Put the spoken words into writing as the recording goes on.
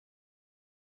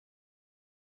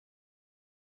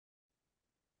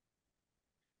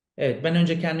Evet, ben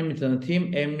önce kendimi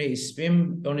tanıtayım. Emre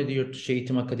ismim. Onedu Yurt, Dışı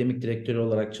Eğitim Akademik Direktörü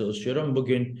olarak çalışıyorum.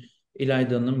 Bugün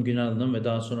İlayda Hanım, Günal Hanım ve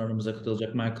daha sonra aramıza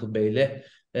katılacak Michael Bey ile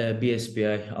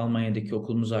BSBI, Almanya'daki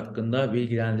okulumuz hakkında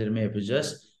bilgilendirme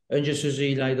yapacağız. Önce sözü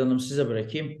İlayda Hanım size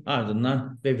bırakayım.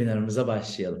 Ardından webinarımıza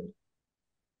başlayalım.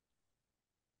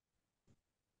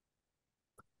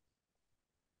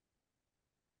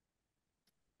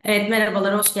 Evet,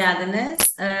 merhabalar, hoş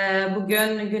geldiniz.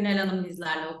 Bugün Günel Hanım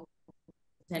bizlerle, okul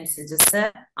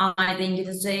temsilcisi. Almanya'da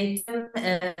İngilizce eğitim,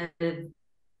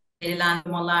 verilen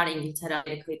diplomalar, İngiltere,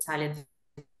 Amerika, İtalya'da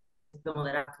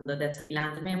diplomalar hakkında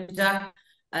detaylandırma yapacak.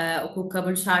 Okul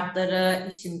kabul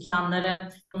şartları, iş imkanları,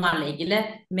 bunlarla ilgili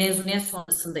mezuniyet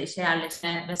sonrasında işe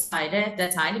yerleşme vesaire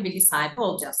detaylı bilgi sahibi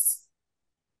olacağız.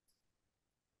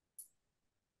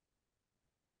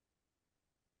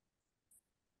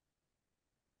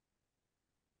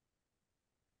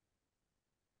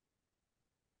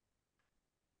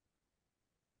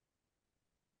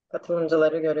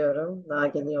 Katılımcıları görüyorum. Daha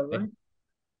geliyorlar.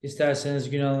 İsterseniz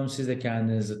Günal Hanım siz de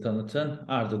kendinizi tanıtın.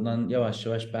 Ardından yavaş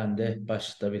yavaş ben de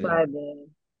başlatabilirim. Tabii.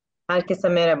 Herkese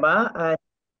merhaba.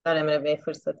 Emre Bey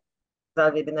fırsat.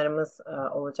 Güzel webinarımız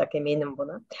olacak eminim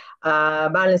buna.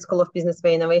 Berlin School of Business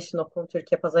ve Innovation Okulu'nun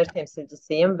Türkiye Pazarı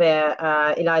temsilcisiyim ve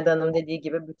İlayda Hanım dediği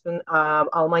gibi bütün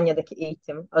Almanya'daki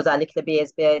eğitim, özellikle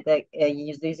BSBI'de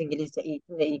 %100 İngilizce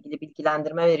eğitimle ilgili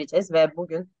bilgilendirme vereceğiz ve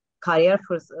bugün kariyer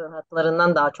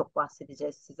fırsatlarından daha çok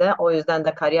bahsedeceğiz size. O yüzden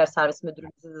de kariyer servis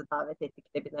müdürümüzü de davet ettik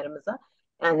webinarımıza.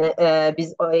 Yani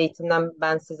biz o eğitimden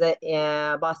ben size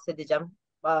bahsedeceğim.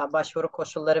 Başvuru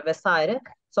koşulları vesaire.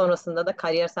 Sonrasında da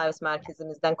kariyer servis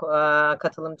merkezimizden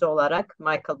katılımcı olarak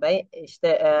Michael Bey işte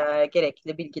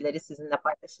gerekli bilgileri sizinle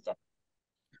paylaşacak.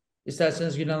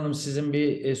 İsterseniz Günal Hanım sizin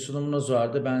bir sunumunuz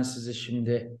vardı. Ben size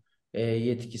şimdi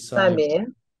yetki sağlayayım.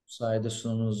 Tabii, Bu sayede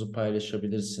sunumunuzu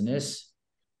paylaşabilirsiniz.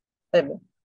 tabii.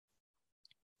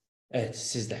 Evet,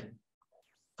 sizde.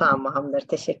 Tamamdır,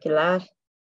 teşekkürler.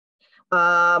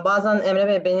 Bazen Emre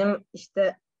Bey benim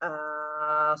işte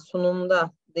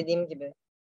sunumda dediğim gibi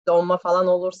donma falan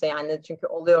olursa yani çünkü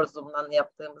oluyor Zoom'dan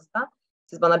yaptığımızda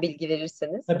siz bana bilgi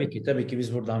verirseniz. Tabii ki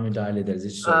biz buradan müdahale ederiz.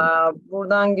 Hiç sorun yok.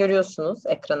 Buradan görüyorsunuz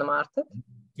ekranımı artık.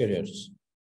 Görüyoruz.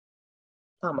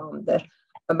 Tamamdır.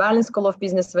 Berlin School of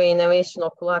Business ve Innovation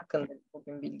Okulu hakkında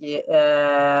bugün bilgi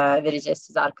vereceğiz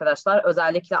size arkadaşlar.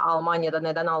 Özellikle Almanya'da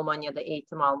neden Almanya'da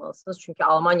eğitim almalısınız? Çünkü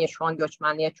Almanya şu an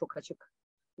göçmenliğe çok açık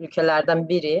ülkelerden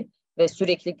biri ve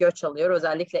sürekli göç alıyor.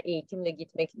 Özellikle eğitimle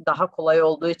gitmek daha kolay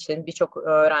olduğu için birçok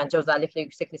öğrenci, özellikle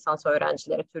yüksek lisans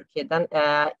öğrencileri Türkiye'den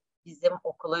bizim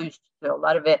okula yüz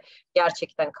tutuyorlar ve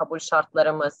gerçekten kabul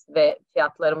şartlarımız ve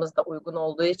fiyatlarımız da uygun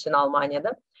olduğu için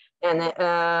Almanya'da yani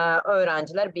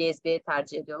öğrenciler BSB'yi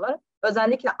tercih ediyorlar.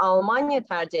 Özellikle Almanya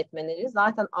tercih etmeleri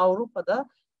zaten Avrupa'da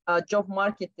job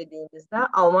market dediğimizde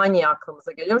Almanya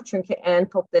aklımıza geliyor. Çünkü en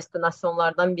top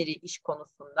destinasyonlardan biri iş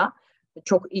konusunda.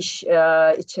 Çok iş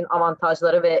için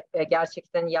avantajları ve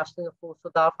gerçekten yaşlı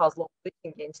nüfusu daha fazla olduğu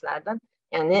için gençlerden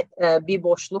yani bir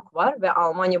boşluk var ve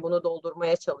Almanya bunu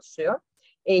doldurmaya çalışıyor.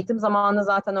 Eğitim zamanı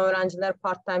zaten öğrenciler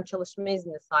part-time çalışma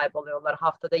izni sahip oluyorlar.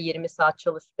 Haftada 20 saat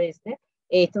çalışma izni.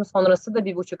 Eğitim sonrası da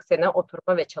 1,5 sene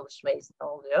oturma ve çalışma izni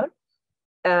oluyor.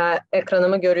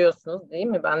 Ekranımı görüyorsunuz değil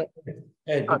mi?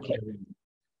 Evet, Okay. bakıyorum.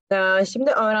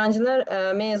 Şimdi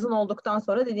öğrenciler mezun olduktan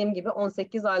sonra dediğim gibi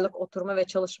 18 aylık oturma ve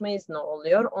çalışma izni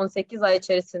oluyor. 18 ay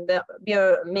içerisinde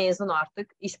bir mezun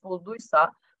artık iş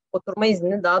bulduysa oturma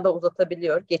iznini daha da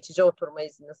uzatabiliyor. Geçici oturma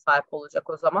iznine sahip olacak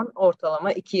o zaman.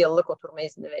 Ortalama 2 yıllık oturma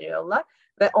izni veriyorlar.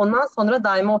 Ve ondan sonra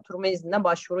daimi oturma iznine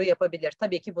başvuru yapabilir.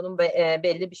 Tabii ki bunun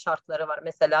belli bir şartları var.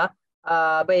 Mesela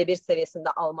B1 seviyesinde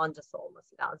Almancası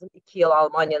olması lazım. 2 yıl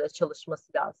Almanya'da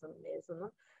çalışması lazım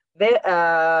mezunun ve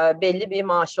belli bir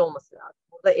maaşı olması lazım.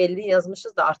 Burada 50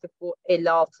 yazmışız da artık bu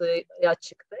 56'ya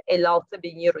çıktı. 56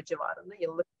 bin euro civarında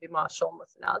yıllık bir maaşı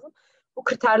olması lazım. Bu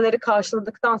kriterleri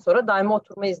karşıladıktan sonra daimi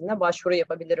oturma iznine başvuru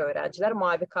yapabilir öğrenciler.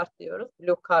 Mavi kart diyoruz.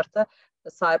 Blue karta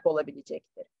sahip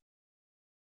olabilecektir.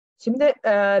 Şimdi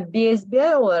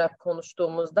BSBI olarak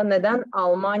konuştuğumuzda neden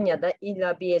Almanya'da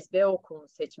illa BSBI okulunu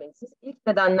seçmelisiniz? İlk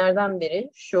nedenlerden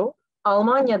biri şu.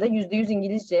 Almanya'da %100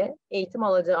 İngilizce eğitim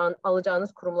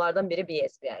alacağınız kurumlardan biri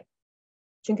BSBI.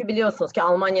 Çünkü biliyorsunuz ki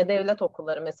Almanya devlet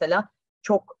okulları mesela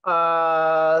çok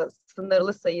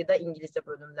sınırlı sayıda İngilizce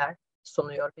bölümler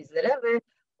sunuyor bizlere ve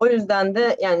o yüzden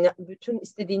de yani bütün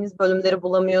istediğiniz bölümleri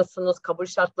bulamıyorsunuz. Kabul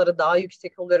şartları daha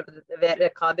yüksek oluyor ve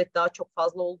rekabet daha çok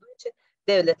fazla olduğu için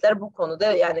devletler bu konuda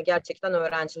yani gerçekten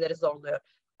öğrencileri zorluyor.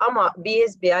 Ama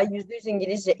BSBI %100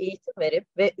 İngilizce eğitim verip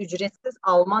ve ücretsiz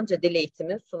Almanca dil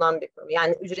eğitimi sunan bir kurum.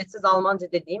 Yani ücretsiz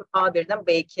Almanca dediğim A1'den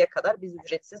B2'ye kadar biz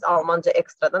ücretsiz Almanca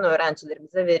ekstradan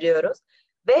öğrencilerimize veriyoruz.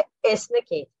 Ve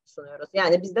esnek eğitim sunuyoruz.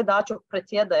 Yani bizde daha çok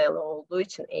pratiğe dayalı olduğu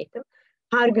için eğitim,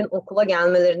 her gün okula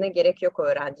gelmelerine gerek yok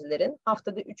öğrencilerin.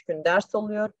 Haftada 3 gün ders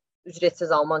oluyor.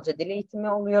 Ücretsiz Almanca dil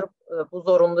eğitimi oluyor. Bu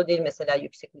zorunlu değil mesela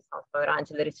yüksek lisans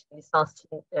öğrenciler için, lisans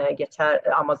için geçer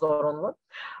ama zorunlu.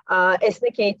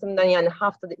 Esnek eğitimden yani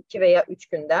haftada 2 veya 3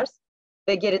 gün ders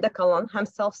ve geride kalan hem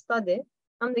self-study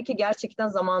hem de ki gerçekten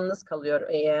zamanınız kalıyor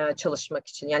çalışmak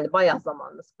için. Yani bayağı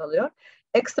zamanınız kalıyor.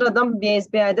 Ekstradan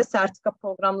BSBI'de sertifika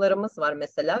programlarımız var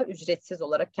mesela. Ücretsiz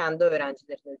olarak kendi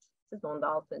öğrencilerine ücretsiz. Onu da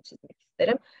altını çizmek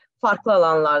isterim. Farklı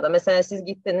alanlarda. Mesela siz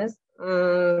gittiniz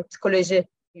psikoloji,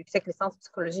 yüksek lisans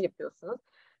psikoloji yapıyorsunuz.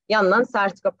 Yandan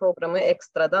sertifika programı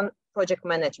ekstradan project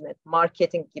management,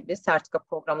 marketing gibi sertifika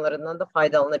programlarından da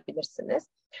faydalanabilirsiniz.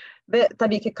 Ve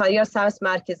tabii ki kariyer servis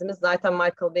merkezimiz zaten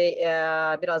Michael Bey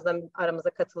birazdan aramıza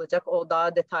katılacak. O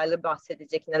daha detaylı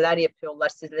bahsedecek neler yapıyorlar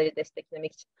sizleri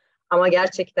desteklemek için. Ama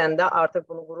gerçekten de artık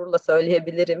bunu gururla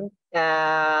söyleyebilirim.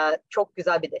 Çok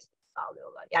güzel bir destek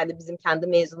sağlıyorlar. Yani bizim kendi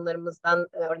mezunlarımızdan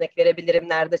örnek verebilirim.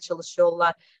 Nerede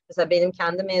çalışıyorlar? Mesela benim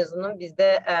kendi mezunum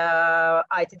bizde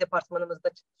IT departmanımızda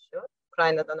çalışıyor.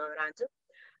 Ukrayna'dan öğrenci.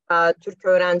 Türk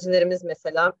öğrencilerimiz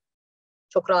mesela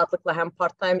çok rahatlıkla hem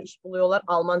part-time iş buluyorlar.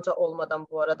 Almanca olmadan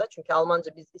bu arada. Çünkü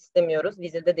Almanca biz istemiyoruz.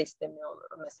 Vizede de istemiyorlar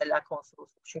mesela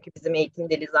konsolosluk. Çünkü bizim eğitim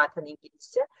dili zaten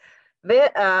İngilizce.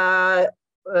 Ve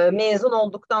mezun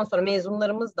olduktan sonra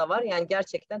mezunlarımız da var. Yani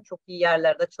gerçekten çok iyi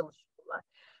yerlerde çalışıyorlar.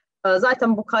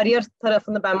 Zaten bu kariyer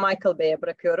tarafını ben Michael Bey'e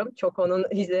bırakıyorum. Çok onun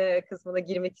kısmına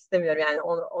girmek istemiyorum. Yani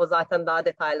o zaten daha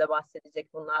detaylı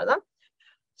bahsedecek bunlardan.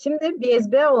 Şimdi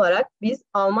BSB olarak biz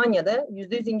Almanya'da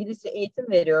 %100 İngilizce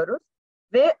eğitim veriyoruz.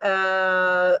 Ve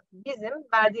bizim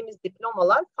verdiğimiz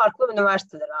diplomalar farklı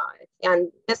üniversitelere ait.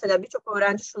 Yani mesela birçok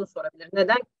öğrenci şunu sorabilir.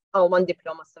 Neden Alman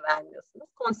diploması vermiyorsunuz?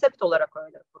 Konsept olarak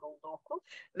öyle kuruldu okul.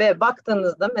 Ve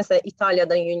baktığınızda mesela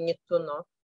İtalya'dan Yurt,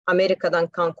 Amerika'dan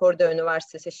Concordia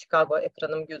Üniversitesi, Chicago,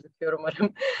 ekranım gözüküyor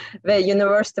umarım. Ve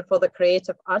University for the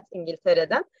Creative Arts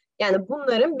İngiltere'den. Yani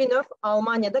bunların bir növ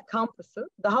Almanya'da kampüsü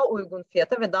daha uygun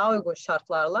fiyata ve daha uygun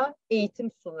şartlarla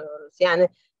eğitim sunuyoruz. Yani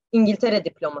İngiltere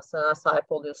diplomasına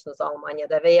sahip oluyorsunuz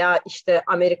Almanya'da veya işte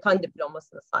Amerikan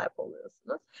diplomasına sahip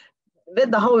oluyorsunuz.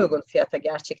 Ve daha uygun fiyata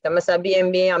gerçekten. Mesela bir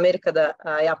MBA Amerika'da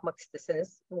yapmak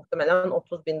isteseniz muhtemelen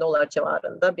 30 bin dolar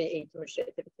civarında bir eğitim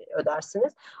ücreti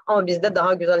ödersiniz. Ama bizde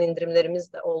daha güzel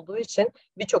indirimlerimiz de olduğu için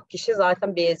birçok kişi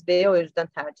zaten BSB'yi o yüzden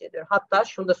tercih ediyor. Hatta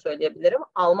şunu da söyleyebilirim.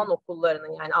 Alman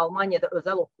okullarının yani Almanya'da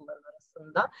özel okulların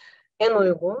arasında en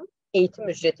uygun eğitim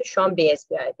ücreti şu an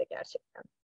BSBI'de gerçekten.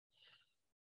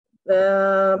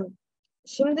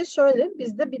 Şimdi şöyle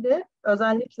bizde bir de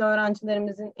özellikle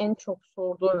öğrencilerimizin en çok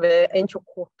sorduğu ve en çok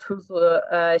korktuğu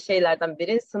şeylerden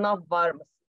biri sınav var mı?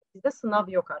 Bizde sınav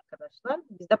yok arkadaşlar.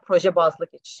 Bizde proje bazlı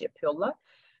geçiş yapıyorlar.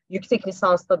 Yüksek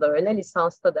lisansta da öyle,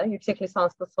 lisansta da. Yüksek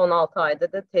lisansta son 6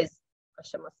 ayda da tez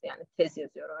aşaması yani tez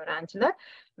yazıyor öğrenciler.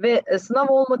 Ve sınav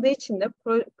olmadığı için de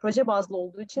proje bazlı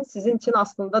olduğu için sizin için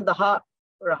aslında daha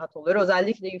rahat oluyor.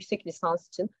 Özellikle yüksek lisans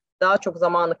için. Daha çok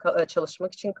zamanı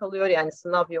çalışmak için kalıyor. Yani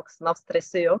sınav yok, sınav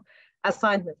stresi yok.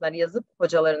 Assignment'lar yazıp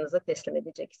hocalarınıza teslim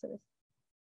edeceksiniz.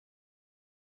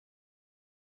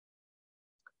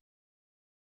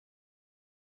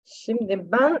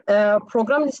 Şimdi ben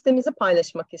program listemizi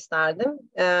paylaşmak isterdim.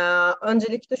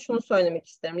 Öncelikle şunu söylemek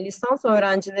isterim. Lisans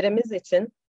öğrencilerimiz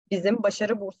için bizim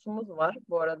başarı bursumuz var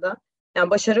bu arada. Yani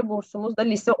başarı bursumuz da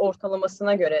lise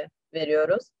ortalamasına göre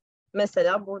veriyoruz.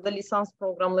 Mesela burada lisans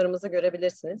programlarımızı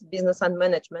görebilirsiniz. Business and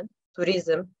Management,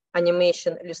 Tourism,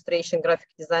 Animation, Illustration,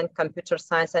 Graphic Design, Computer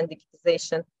Science and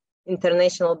Digitization,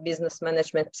 International Business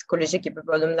Management, Psikoloji gibi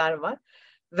bölümler var.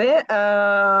 Ve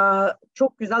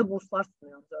çok güzel burslar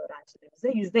sunuyoruz öğrencilerimize.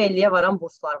 %50'ye varan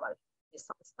burslar var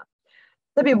lisansta.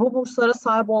 Tabii bu burslara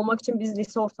sahip olmak için biz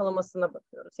lise ortalamasına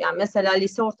bakıyoruz. Yani mesela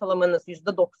lise ortalamanız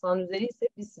 %90 üzeri ise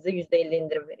biz size %50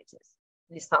 indirim vereceğiz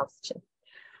lisans için.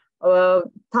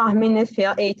 Tahmini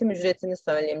fiyat eğitim ücretini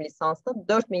söyleyeyim lisansta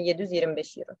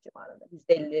 4.725 euro civarında.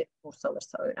 %50 burs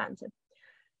alırsa öğrenci.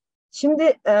 Şimdi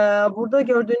burada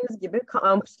gördüğünüz gibi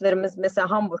kampüslerimiz mesela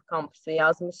Hamburg kampüsü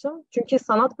yazmışım. Çünkü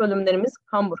sanat bölümlerimiz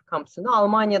Hamburg kampüsünde.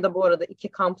 Almanya'da bu arada 2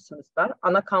 kampüsümüz var.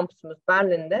 Ana kampüsümüz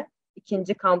Berlin'de,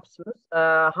 ikinci kampüsümüz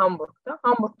Hamburg'da.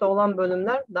 Hamburg'da olan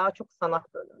bölümler daha çok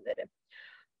sanat bölümleri.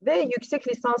 Ve yüksek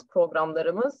lisans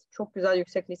programlarımız, çok güzel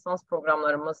yüksek lisans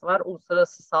programlarımız var.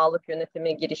 Uluslararası sağlık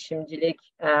yönetimi,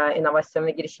 girişimcilik, inovasyon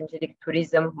ve girişimcilik,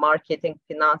 turizm, marketing,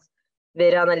 finans,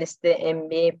 veri analisti,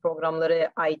 MBA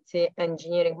programları, IT,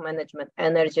 Engineering Management,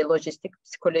 Enerji, Lojistik,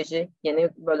 Psikoloji yeni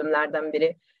bölümlerden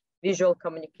biri, Visual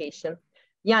Communication.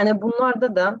 Yani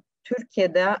bunlarda da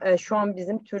Türkiye'de şu an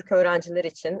bizim Türk öğrenciler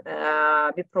için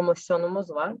bir promosyonumuz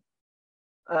var.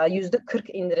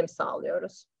 %40 indirim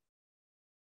sağlıyoruz.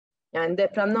 Yani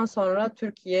depremden sonra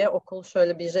Türkiye okul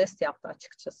şöyle bir jest yaptı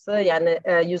açıkçası. Yani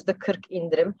 %40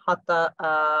 indirim, hatta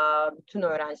bütün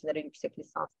öğrencilere yüksek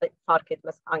lisansta fark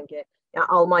etmez hangi, yani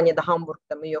Almanya'da,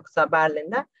 Hamburg'da mı yoksa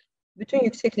Berlin'de, bütün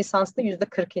yüksek lisansta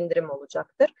 %40 indirim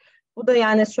olacaktır. Bu da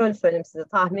yani şöyle söyleyeyim size,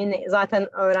 tahmini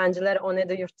zaten öğrenciler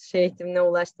Onedu Yurt Dışı eğitimine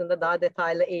ulaştığında daha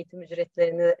detaylı eğitim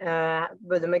ücretlerini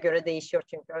bölüme göre değişiyor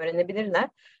çünkü öğrenebilirler.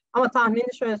 Ama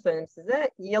tahmini şöyle söyleyeyim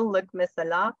size, yıllık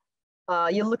mesela,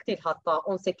 yıllık değil hatta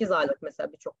 18 aylık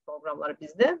mesela birçok programlar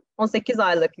bizde. 18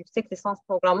 aylık yüksek lisans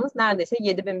programımız neredeyse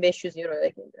 7.500 euroya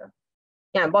geliyor.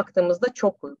 Yani baktığımızda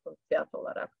çok uygun fiyat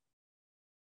olarak.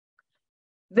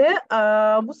 Ve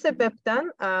bu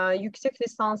sebepten yüksek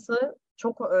lisansı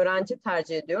çok öğrenci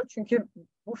tercih ediyor. Çünkü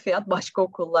bu fiyat başka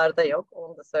okullarda yok.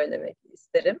 Onu da söylemek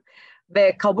isterim.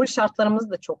 Ve kabul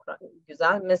şartlarımız da çok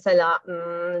güzel. Mesela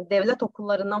devlet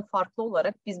okullarından farklı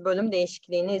olarak biz bölüm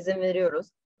değişikliğine izin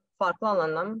veriyoruz. Farklı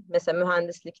alandan, mesela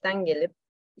mühendislikten gelip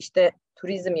işte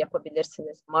turizm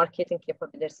yapabilirsiniz, marketing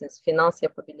yapabilirsiniz, finans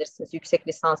yapabilirsiniz, yüksek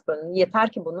lisans bölümü.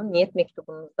 Yeter ki bunu niyet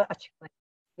mektubunuzda açıklayın.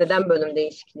 Neden bölüm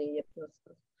değişikliği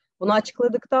yapıyorsunuz? Bunu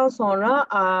açıkladıktan sonra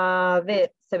ve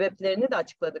sebeplerini de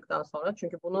açıkladıktan sonra,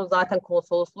 çünkü bunu zaten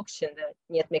konsolosluk içinde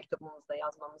niyet mektubumuzda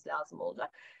yazmamız lazım olacak.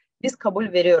 Biz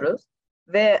kabul veriyoruz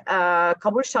ve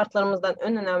kabul şartlarımızdan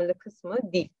en önemli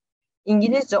kısmı dil.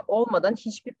 İngilizce olmadan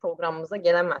hiçbir programımıza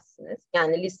gelemezsiniz.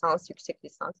 Yani lisans, yüksek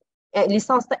lisans.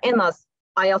 Lisansta en az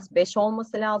IELTS 5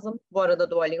 olması lazım. Bu arada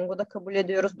Duolingo'da kabul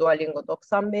ediyoruz. Duolingo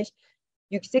 95.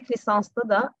 Yüksek lisansta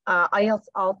da IELTS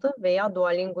 6 veya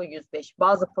Duolingo 105.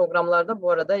 Bazı programlarda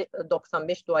bu arada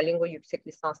 95 Duolingo yüksek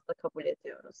lisansta kabul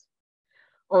ediyoruz.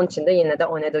 Onun için de yine de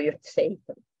Onedu Yurt Dışı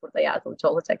Eğitim burada yardımcı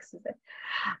olacak size.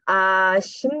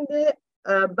 Şimdi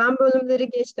ben bölümleri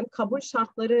geçtim. Kabul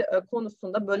şartları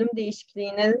konusunda bölüm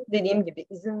değişikliğine dediğim gibi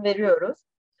izin veriyoruz.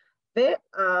 Ve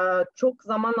çok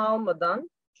zaman almadan,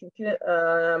 çünkü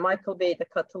Michael Bey de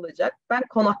katılacak, ben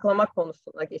konaklama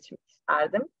konusuna geçmek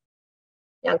isterdim.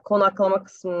 Yani konaklama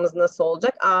kısmımız nasıl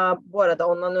olacak? Bu arada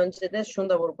ondan önce de şunu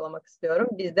da vurgulamak istiyorum.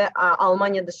 Bizde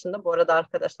Almanya dışında bu arada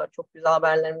arkadaşlar çok güzel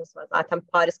haberlerimiz var. Zaten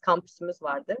Paris kampüsümüz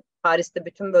vardı. Paris'te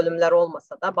bütün bölümler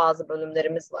olmasa da bazı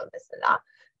bölümlerimiz var mesela.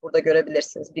 Burada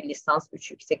görebilirsiniz, bir lisans,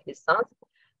 3 yüksek lisans.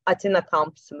 Atina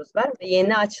kampüsümüz var ve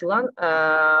yeni açılan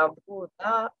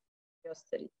burada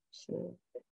göstereyim şimdi.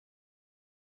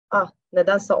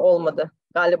 Nedense olmadı.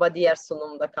 Galiba diğer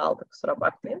sunumda kaldı, kusura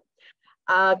bakmayın.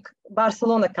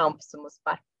 Barcelona kampüsümüz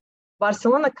var.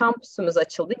 Barcelona kampüsümüz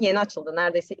açıldı. Yeni açıldı.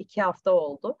 Neredeyse 2 hafta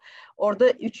oldu. Orada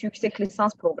 3 yüksek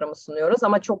lisans programı sunuyoruz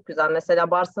ama çok güzel.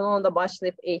 Mesela Barcelona'da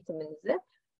başlayıp eğitiminizi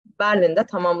Berlin'de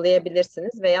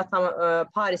tamamlayabilirsiniz veya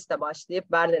Paris'te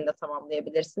başlayıp Berlin'de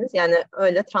tamamlayabilirsiniz. Yani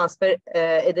öyle transfer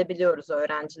edebiliyoruz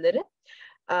öğrencileri.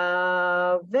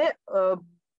 Ve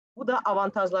bu da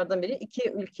avantajlardan biri.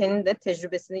 2 ülkenin de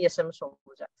tecrübesini yaşamış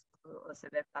olacaksınız o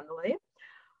sebepten dolayı.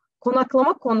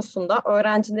 Konaklama konusunda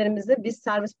öğrencilerimize biz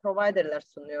servis providerler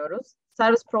sunuyoruz.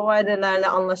 Servis providerlerle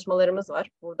anlaşmalarımız var.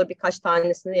 Burada birkaç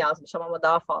tanesini yazmışım ama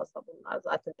daha fazla bunlar.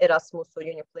 Zaten Erasmus,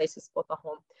 Uniplaces,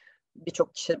 Spotahome,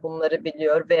 birçok kişi bunları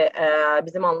biliyor ve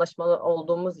bizim anlaşmalı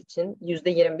olduğumuz için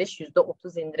 %25,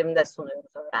 %30 indirim de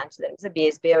sunuyoruz öğrencilerimize.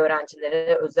 BSBI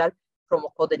öğrencilere özel promo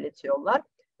kod iletiyorlar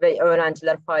ve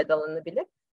öğrenciler faydalanabilir.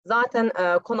 Zaten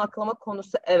konaklama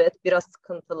konusu evet biraz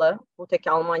sıkıntılı. Bu tek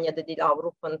Almanya'da değil,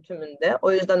 Avrupa'nın tümünde.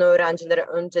 O yüzden öğrencilere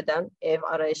önceden ev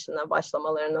arayışına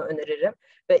başlamalarını öneririm.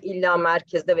 Ve illa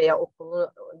merkezde veya okulun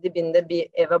dibinde bir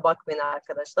eve bakmayın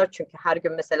arkadaşlar. Çünkü her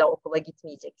gün mesela okula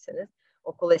gitmeyeceksiniz.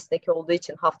 Okul esnek olduğu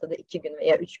için haftada 2 gün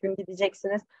veya 3 gün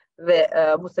gideceksiniz. Ve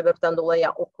bu sebepten dolayı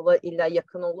okula illa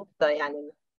yakın olup da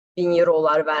yani 1000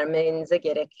 eurolar vermenize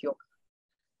gerek yok.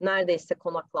 Neredeyse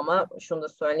konaklama, şunu da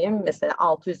söyleyeyim, mesela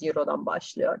 600 Euro'dan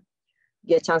başlıyor.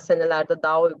 Geçen senelerde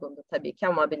daha uygundu tabii ki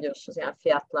ama biliyorsunuz yani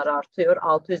fiyatlar artıyor.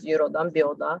 600 Euro'dan bir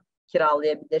oda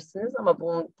kiralayabilirsiniz ama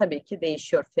bunun tabii ki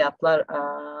değişiyor. Fiyatlar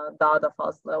daha da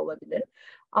fazla olabilir.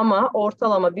 Ama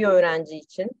ortalama bir öğrenci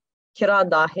için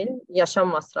kira dahil yaşam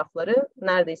masrafları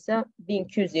neredeyse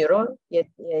 1200 Euro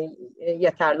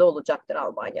yeterli olacaktır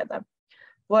Almanya'da.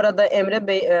 Bu arada Emre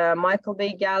Bey, Michael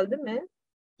Bey geldi mi?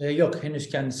 Yok, henüz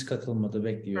kendisi katılmadı.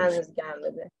 Bekliyoruz. Henüz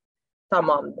gelmedi.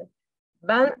 Tamamdır.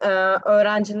 Ben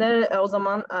öğrencilere o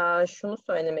zaman şunu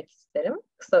söylemek isterim.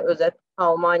 Kısa özet,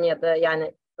 Almanya'da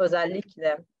yani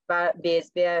özellikle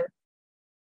BSBI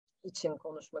için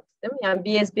konuşmak istedim. Yani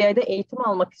BSBI'da eğitim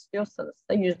almak istiyorsanız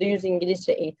da %100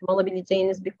 İngilizce eğitim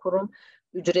alabileceğiniz bir kurum.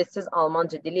 Ücretsiz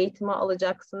Almanca dil eğitimi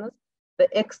alacaksınız. Ve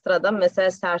ekstradan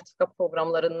mesela sertifika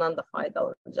programlarından da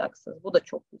faydalanacaksınız. Bu da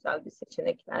çok güzel bir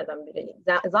seçeneklerden biri.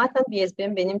 Zaten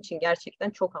BSB'nin benim için gerçekten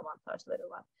çok avantajları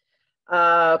var.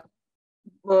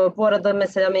 Bu arada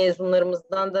mesela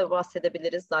mezunlarımızdan da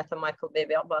bahsedebiliriz. Zaten Michael Bey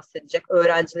bahsedecek.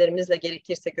 Öğrencilerimizle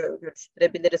gerekirse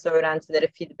görüştürebiliriz. Öğrencilere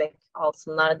feedback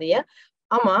alsınlar diye.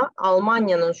 Ama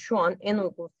Almanya'nın şu an en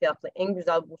uygun fiyatlı, en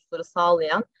güzel bursları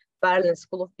sağlayan Berlin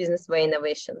School of Business ve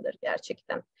Innovation'dır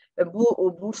gerçekten. Ve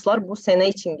bu burslar bu sene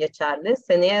için geçerli.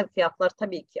 Seneye fiyatlar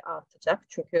tabii ki artacak.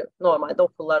 Çünkü normalde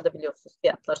okullarda biliyorsunuz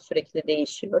fiyatlar sürekli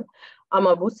değişiyor.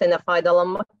 Ama bu sene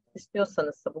faydalanmak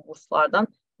istiyorsanız da bu burslardan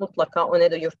mutlaka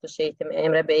Onedu Yurt Dışı Eğitim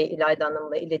Emre Bey, İlayda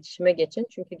Hanım'la iletişime geçin.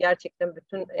 Çünkü gerçekten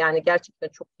gerçekten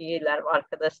çok iyiler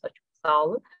arkadaşlar. Çok sağ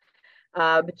olun.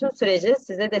 Bütün süreci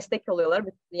size destek oluyorlar.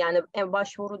 Yani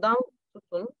başvurudan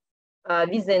tutun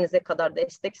vizenize kadar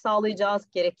destek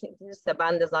sağlayacağız. Gerekirse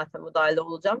ben de zaten müdahil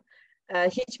olacağım.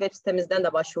 Hiç web sitemizden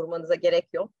de başvurmanıza gerek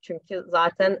yok. Çünkü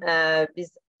zaten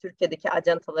biz Türkiye'deki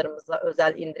ajantalarımıza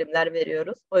özel indirimler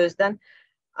veriyoruz. O yüzden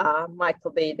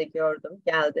Michael Bey'i de gördüm,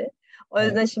 geldi. O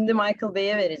yüzden şimdi Michael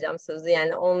Bey'e vereceğim sözü.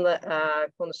 Yani onunla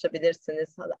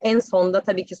konuşabilirsiniz. En sonda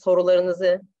tabii ki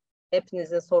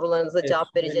hepinizin sorularınıza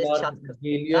cevap vereceğiz.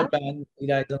 Geliyor. Ben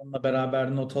İlayda Hanım'la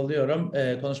beraber not alıyorum.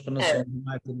 Konuşmanın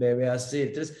sonunda Michael Bey veya size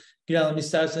iletiriz. Gül Hanım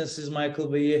isterseniz siz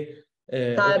Michael Bey'i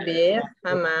tabii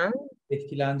hemen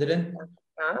etkilendirin.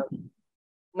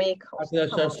 Arkadaşlar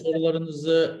tamam.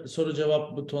 sorularınızı soru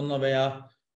cevap butonuna veya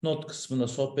not kısmına,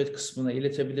 sohbet kısmına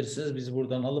iletebilirsiniz. Biz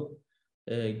buradan alıp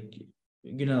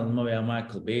Gül Hanım'a veya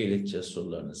Michael Bey'e ileteceğiz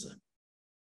sorularınızı.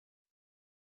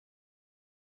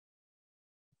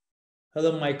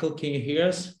 Hello Michael, can you hear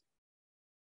us?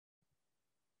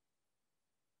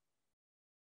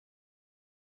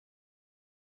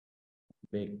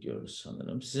 Bekliyoruz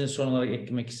sanırım. Sizin son olarak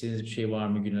eklemek istediğiniz bir şey var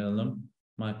mı Gül Hanım?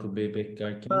 Michael Bey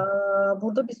beklerken.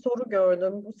 Burada bir soru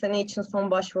gördüm. Bu sene için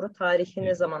son başvuru tarihi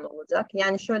ne zaman olacak?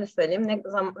 Yani şöyle söyleyeyim,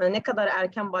 ne kadar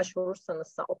erken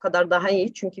başvurursanız o kadar daha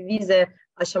iyi. Çünkü vize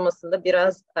aşamasında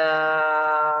biraz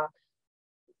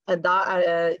daha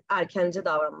erkence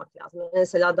davranmak lazım.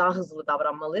 Mesela daha hızlı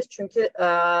davranmalıyız. Çünkü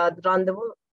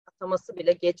randevu ataması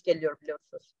bile geç geliyor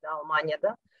biliyorsunuz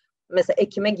Almanya'da. Mesela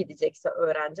Ekim'e gidecekse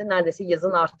öğrenci neredeyse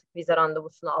yazın artık vize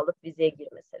randevusunu alıp vizeye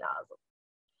girmesi lazım.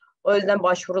 O yüzden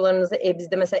başvurularınızı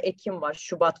bizde mesela Ekim var,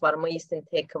 Şubat var, Mayıs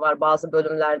intake'i var. Bazı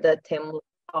bölümlerde Temmuz,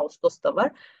 Ağustos da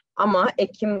var. Ama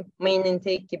Ekim, Mayıs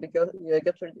intake gibi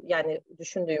yani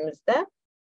düşündüğümüzde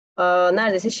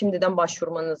neredeyse şimdiden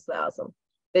başvurmanız lazım.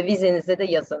 Ve vizenize de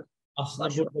yazın. Aslında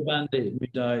burada ben de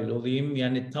müdahil olayım.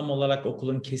 Yani tam olarak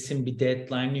okulun kesin bir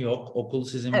deadline'ı yok. Okul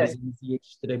sizin vizenizi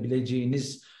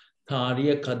yetiştirebileceğiniz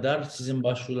tarihe kadar sizin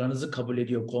başvurularınızı kabul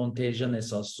ediyor kontenjan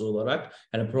esaslı olarak.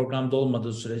 Yani programda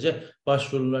olmadığı sürece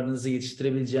başvurularınızı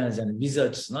yetiştirebileceğiniz yani vize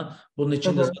açısından. Bunun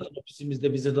için de zaten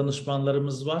ofisimizde vize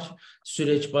danışmanlarımız var.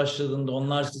 Süreç başladığında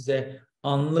onlar size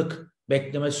anlık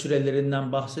bekleme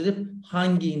sürelerinden bahsedip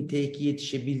hangi intake'e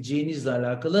yetişebileceğinizle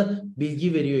alakalı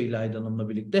bilgi veriyor İlayda Hanım'la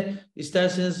birlikte.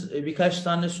 İsterseniz birkaç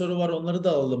tane soru var, onları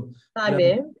da alalım.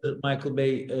 Tabii. Michael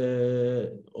Bey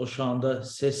o şu anda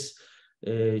ses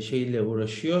şeyle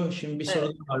uğraşıyor. Şimdi bir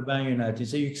soru var, ben yönelteyim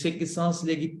size. Yüksek lisans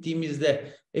ile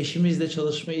gittiğimizde eşimizle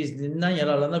çalışma izninden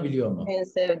yararlanabiliyor mu? En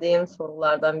sevdiğim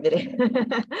sorulardan biri.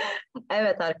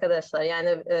 Evet arkadaşlar, yani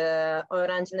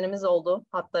öğrencilerimiz oldu.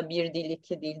 Hatta bir değil,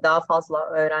 iki değil, daha fazla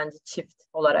öğrenci çift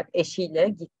olarak eşiyle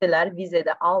gittiler,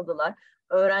 vizede aldılar.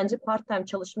 Öğrenci part-time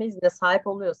çalışma iznine sahip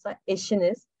oluyorsa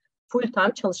eşiniz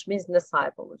full-time çalışma iznine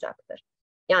sahip olacaktır.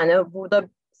 Yani burada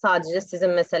sadece sizin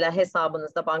mesela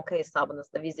hesabınızda, banka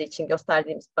hesabınızda vize için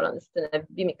gösterdiğimiz paranın üstüne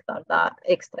bir miktar daha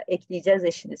ekstra ekleyeceğiz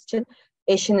eşiniz için.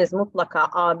 Eşiniz mutlaka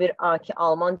A1, A2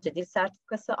 Almanca dil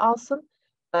sertifikası alsın.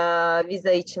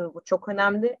 Vize için bu çok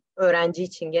önemli. Öğrenci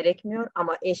için gerekmiyor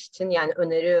ama eş için yani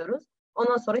öneriyoruz.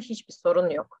 Ondan sonra hiçbir sorun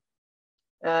yok.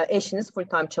 Eşiniz full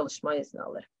time çalışma izni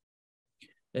alır.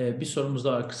 Bir sorumuz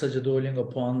daha var. Kısaca Duolingo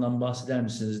puanından bahseder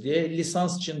misiniz diye.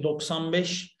 Lisans için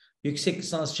 95, yüksek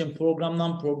lisans için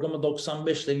programdan programa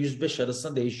 95 ile 105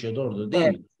 arasında değişiyor. Doğrudur değil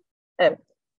mi? Evet.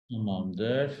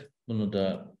 Tamamdır. Bunu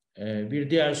da bir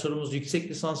diğer sorumuz yüksek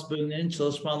lisans bölümlerinin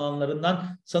çalışma alanlarından.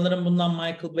 Sanırım bundan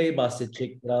Michael Bey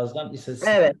bahsedecek birazdan.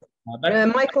 Evet.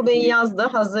 Michael Bey yazdı.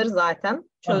 Hazır zaten.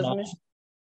 Çözmüş. Tamam.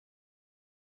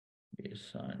 Bir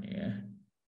saniye.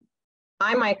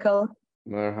 Hi Michael.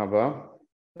 Merhaba.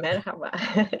 Merhaba.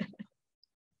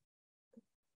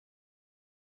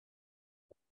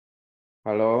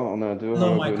 Hallo, Onedu.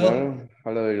 Hello Michael.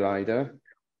 Hallo Ilayda.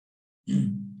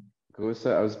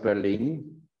 Grüße aus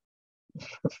Berlin.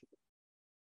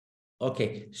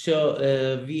 Okay, so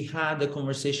we had a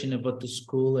conversation about the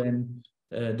school and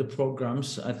the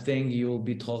programs. I think you will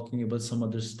be talking about some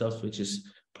other stuff, which is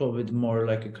probably more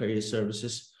like a career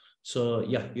services. So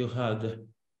yeah, you have the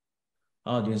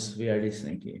audience. We are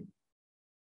listening to you.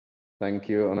 Thank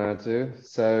you, Onedu.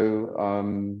 So,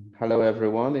 hello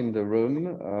everyone in the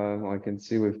room. I can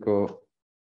see we've got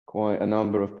quite a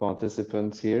number of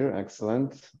participants here.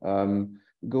 Excellent.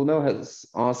 Gunnar has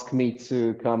asked me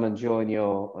to come and join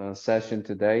your session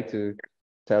today to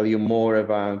tell you more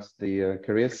about the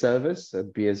career service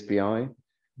at BSBI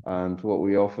and what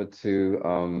we offer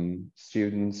to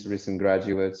students, recent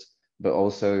graduates, but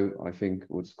also I think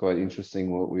what's quite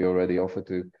interesting, what we already offer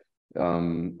to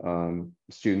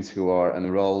students who are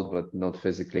enrolled but not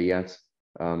physically yet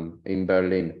in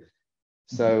Berlin.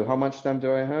 So how much time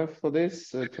do I have for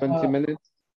this? 20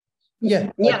 minutes?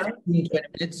 Yeah, Yeah. 20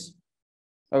 minutes.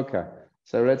 Okay,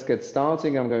 so let's get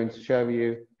starting. I'm going to show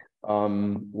you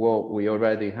what we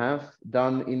already have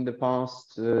done in the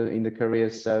past in the career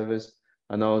service,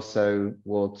 and also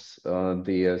what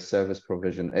the service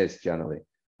provision is generally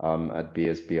at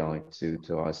BSBI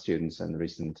to our students and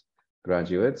recent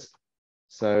graduates.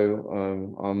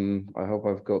 So I hope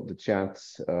I've got the chat,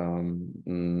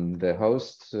 the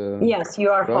host. Yes, you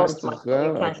are right host, as Michael. well.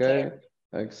 You can Okay, share.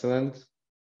 excellent.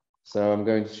 So I'm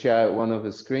going to share one of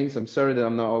the screens. I'm sorry that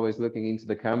I'm not always looking into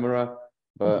the camera,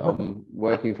 but I'm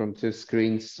working from two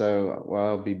screens. So while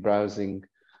I'll be browsing,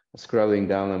 scrolling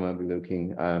down, I might be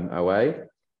looking away.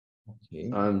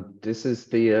 Okay. This is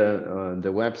the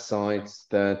website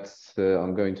that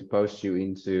I'm going to post you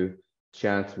into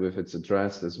chat with its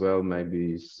address as well,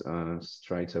 maybe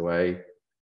straight away.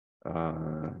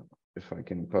 If I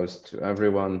can post to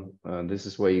everyone, this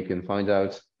is where you can find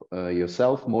out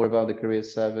yourself more about the career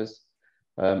service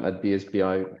at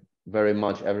BSBI. Very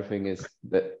much everything is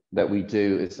that we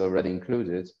do is already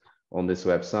included on this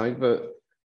website, but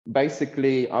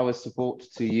basically our support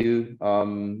to you,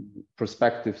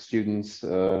 prospective students,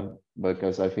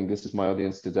 because I think this is my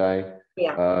audience today,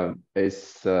 Yeah.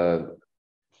 is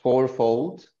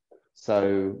fourfold.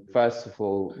 So first of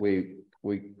all, we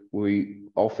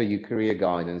offer you career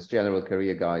guidance, general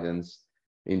career guidance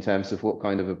in terms of what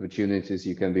kind of opportunities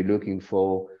you can be looking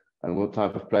for and what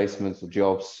type of placements or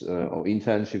jobs or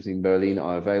internships in Berlin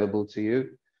are available to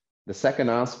you. The second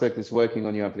aspect is working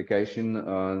on your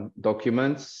application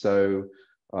documents. So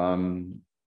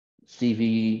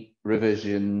CV,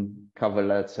 revision, cover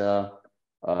letter,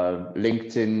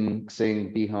 LinkedIn,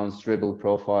 Xing, Behance, Dribble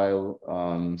profile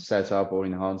setup or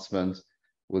enhancement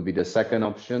will be the second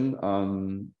option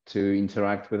to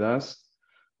interact with us.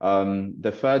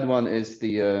 The third one is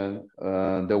the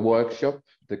workshop,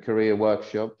 the career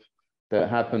workshop that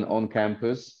happen on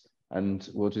campus. And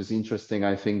what is interesting,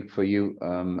 I think, for you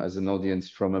as an audience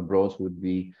from abroad would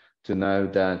be to know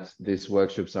that these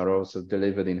workshops are also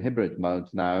delivered in hybrid mode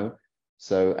now.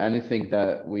 So anything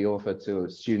that we offer to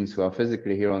students who are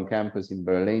physically here on campus in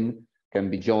Berlin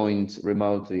can be joined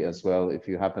remotely as well if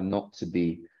you happen not to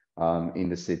be in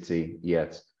the city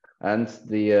yet. And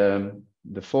the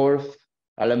fourth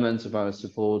element of our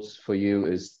support for you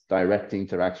is direct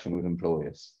interaction with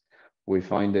employers. We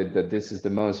find that this is the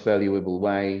most valuable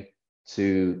way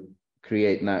to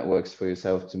create networks for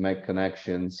yourself, to make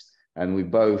connections, and we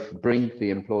both bring the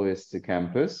employers to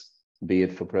campus, be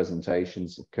it for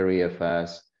presentations, career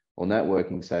fairs, or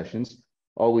networking sessions,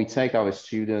 or we take our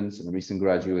students and recent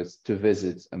graduates to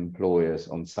visit employers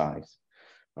on site.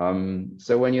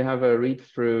 So when you have a read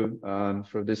through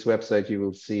this website, you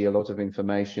will see a lot of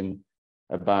information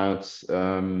about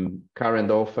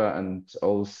current offer and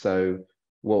also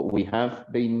what we have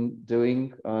been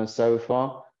doing so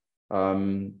far.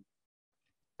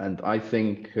 And I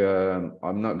think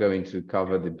I'm not going to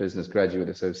cover the Business Graduate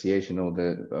Association or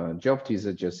the job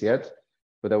teaser just yet,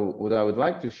 but what I would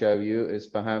like to show you is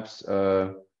perhaps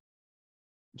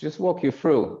just walk you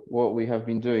through what we have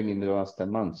been doing in the last 10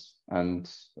 months. And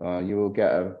you will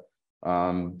get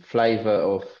a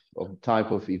flavor of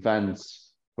type of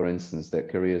events, for instance, that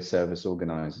Career Service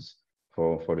organizes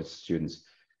for its students.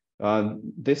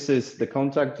 This is the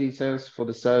contact details for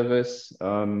the service,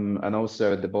 and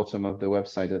also at the bottom of the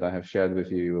website that I have shared with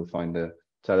you, you will find the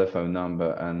telephone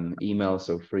number and email.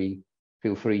 So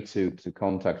feel free to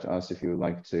contact us if you would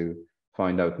like to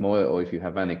find out more, or if you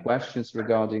have any questions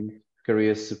regarding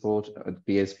career support at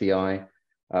BSBI.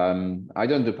 I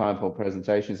don't do PowerPoint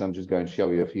presentations. I'm just going to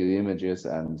show you a few images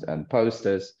and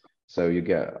posters, so you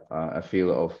get a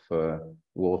feel of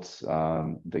what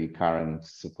the current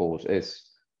support is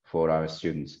for our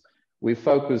students. we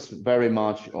focus very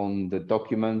much on the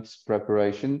document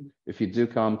preparation. If you do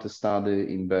come to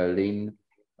study in Berlin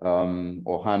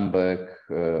or Hamburg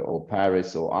or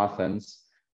Paris or Athens,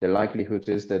 the likelihood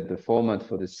is that the format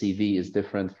for the CV is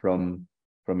different from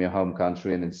your home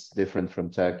country, and it's different from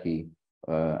Turkey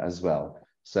as well.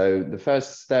 So the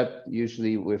first step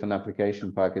usually with an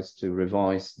application pack is to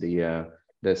revise the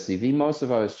CV. Most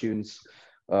of our students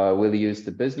will use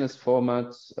the business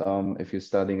format. If you're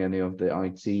studying any of the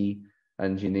IT,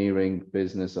 engineering,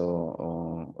 business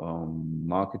or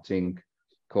marketing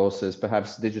courses,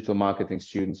 perhaps digital marketing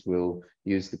students will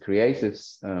use the creative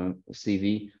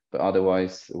CV, but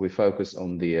otherwise we focus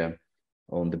on the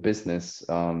business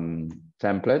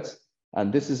template.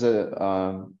 And this is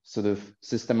a sort of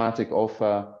systematic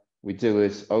offer. We do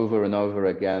it over and over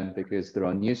again because there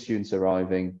are new students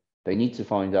arriving. They need to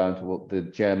find out what the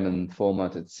German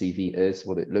formatted CV is,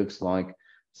 what it looks like.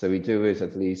 So we do it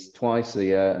at least twice a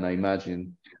year. And I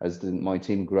imagine as my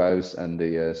team grows and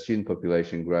the student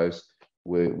population grows,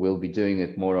 we'll be doing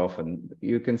it more often.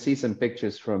 You can see some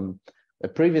pictures from a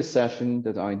previous session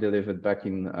that I delivered back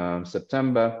in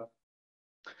September.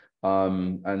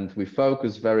 And we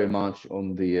focus very much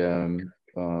on the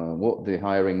what the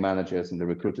hiring managers and the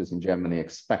recruiters in Germany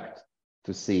expect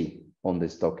to see on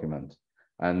this document.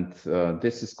 And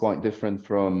this is quite different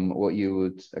from what you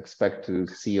would expect to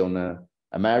see on an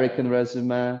American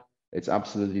resume. It's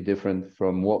absolutely different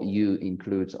from what you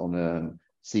include on a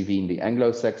CV in the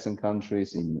Anglo-Saxon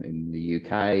countries, in the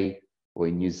UK, or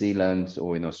in New Zealand,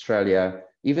 or in Australia.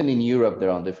 Even in Europe, there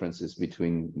are differences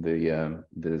between the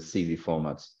CV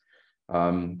formats.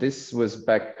 This was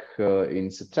back in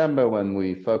September when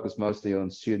we focused mostly on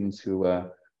students who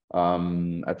were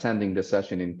attending the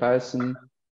session in person.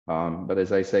 But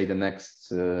as I say, the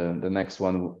next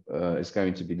one is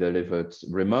going to be delivered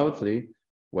remotely,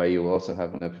 where you will also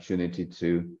have an opportunity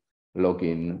to log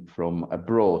in from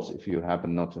abroad if you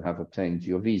happen not to have obtained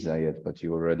your visa yet, but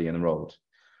you're already enrolled.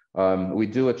 We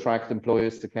do attract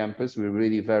employers to campus. We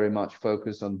really very much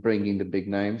focus on bringing the big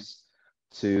names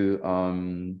to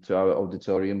our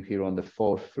auditorium here on the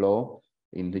 4th floor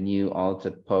in the new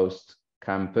Altered Post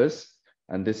campus.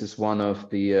 And this is one of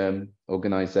the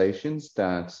organizations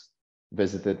that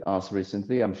visited us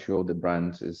recently. I'm sure the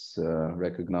brand is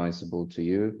recognizable to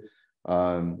you.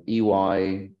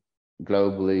 EY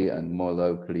globally and more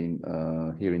locally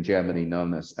here in Germany,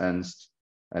 known as Ernst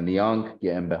 & Young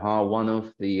GmbH, one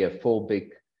of the 4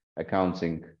 big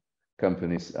accounting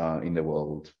companies in the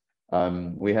world.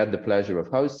 We had the pleasure of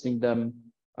hosting them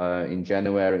in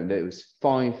January, and there was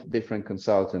 5 different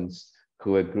consultants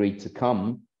who agreed to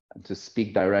come and to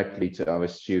speak directly to our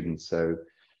students. So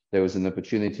there was an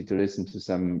opportunity to listen to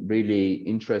some really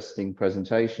interesting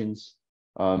presentations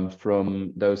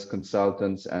from those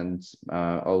consultants and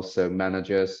also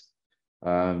managers.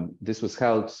 This was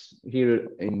held here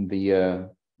in the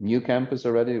new campus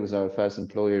already. It was our first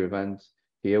employer event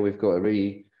here. We've got a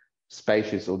really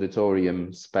spacious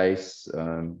auditorium space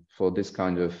for this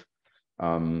kind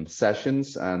of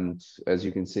sessions. And as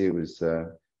you can see, it was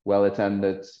well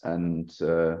attended, and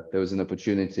there was an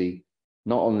opportunity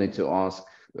not only to ask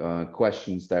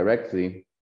questions directly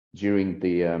during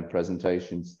the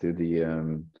presentations to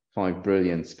the 5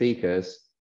 brilliant speakers,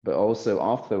 but also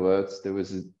afterwards there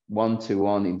was a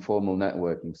one-to-one informal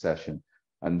networking session.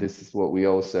 And this is what we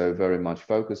also very much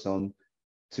focus on,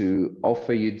 to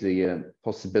offer you the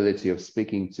possibility of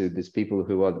speaking to these people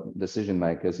who are decision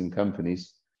makers in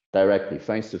companies directly,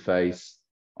 face-to-face,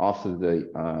 after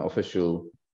the official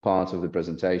part of the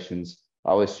presentations.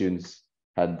 Our students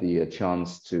had the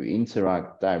chance to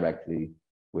interact directly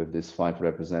with these 5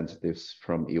 representatives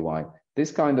from EY.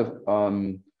 This kind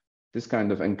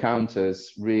of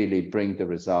encounters really bring the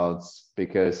results,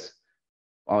 because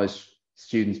our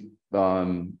students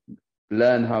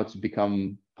learn how to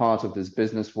become part of this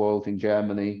business world in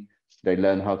Germany. They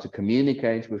learn how to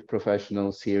communicate with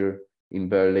professionals here in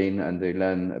Berlin, and they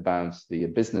learn about the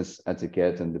business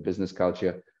etiquette and the business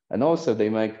culture. And also they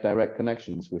make direct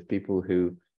connections with people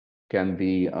who can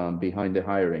be behind the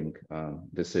hiring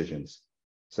decisions.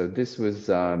 So this was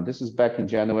back in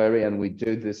January, and we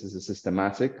do this as a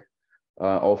systematic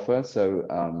offer. So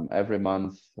every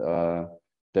month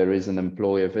there is an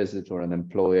employer visit or an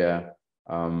employer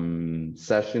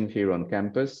session here on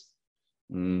campus.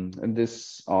 And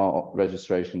this are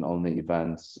registration only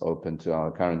events open to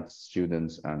our current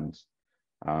students and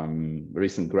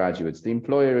recent graduates. The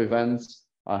employer events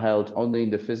are held only in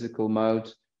the physical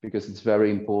mode, because it's very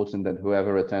important that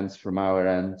whoever attends from our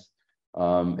end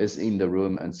is in the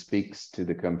room and speaks to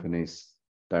the companies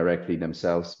directly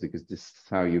themselves, because this is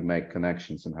how you make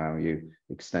connections and how you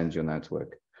extend your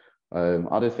network.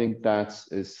 Other thing that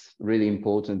is really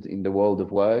important in the world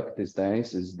of work these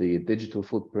days is the digital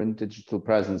footprint, digital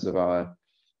presence of our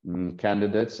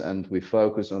candidates, and we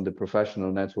focus on the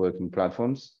professional networking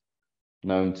platforms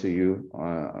known to you,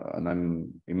 and I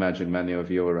imagine many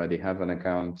of you already have an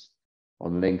account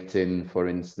on LinkedIn, for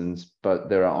instance, but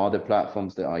there are other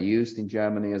platforms that are used in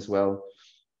Germany as well.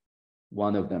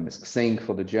 One of them is Xing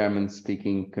for the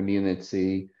German-speaking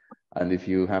community, and if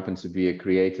you happen to be a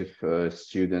creative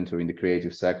student or in the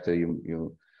creative sector,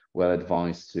 you're well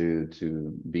advised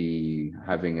to be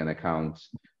having an account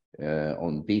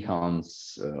on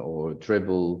Behance or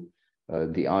Dribbble.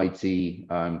 The IT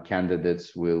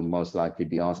candidates will most likely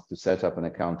be asked to set up an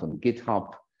account on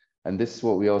GitHub. And this is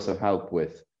what we also help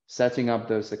with, setting up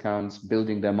those accounts,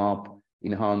 building them up,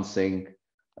 enhancing,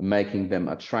 making them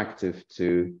attractive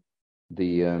to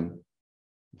the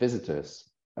visitors,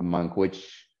 among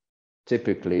which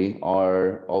typically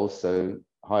are also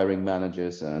hiring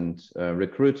managers and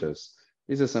recruiters.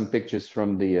 These are some pictures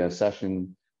from the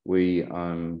session we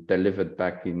delivered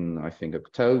back in, I think,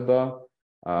 October.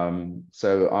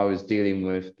 So I was dealing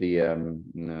with the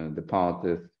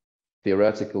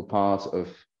theoretical part of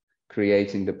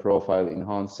creating the profile,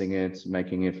 enhancing it,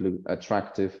 making it look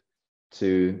attractive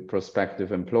to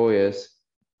prospective employers.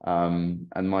 And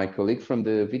my colleague from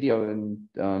the video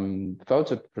and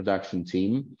photo production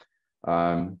team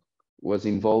was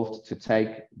involved to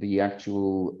take the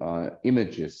actual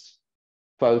images,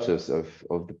 photos of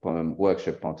the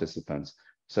workshop participants.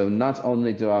 So not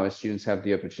only do our students have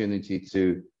the opportunity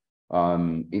to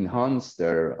enhance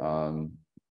their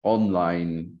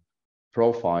online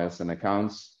profiles and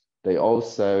accounts, they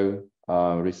also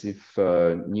receive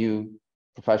new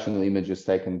professional images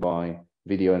taken by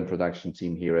video and production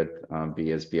team here at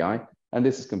BSBI. And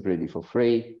this is completely for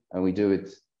free, and we do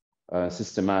it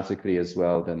systematically as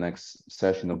well. The next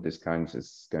session of this kind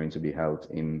is going to be held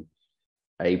in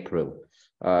April.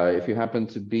 If you happen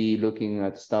to be looking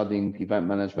at studying event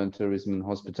management, tourism, and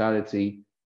hospitality,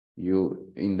 you're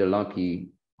in the lucky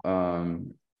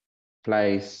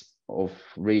place of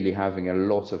really having a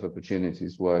lot of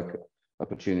work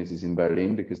opportunities in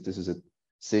Berlin, because this is a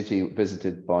city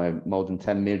visited by more than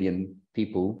 10 million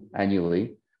people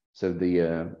annually. So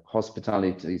the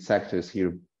hospitality sector is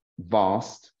here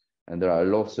vast, and there are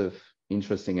lots of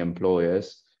interesting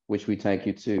employers, which we take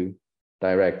you to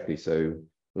directly. So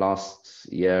last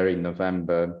year in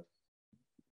November,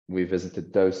 we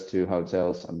visited those two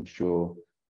hotels. I'm sure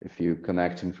if you're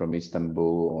connecting from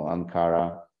Istanbul or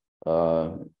Ankara,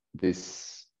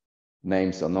 these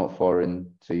names are not foreign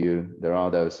to you. There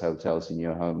are those hotels in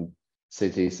your home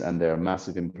cities, and they're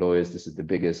massive employers. This is the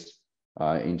biggest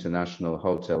international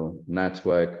hotel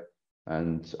network,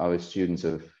 and our students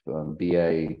of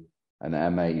BA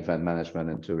and MA Event Management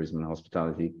and Tourism and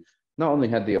Hospitality not only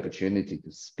had the opportunity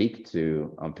to speak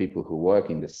to people who work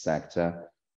in this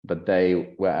sector, but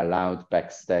they were allowed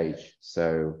backstage.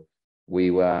 So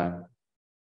we were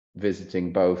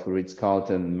visiting both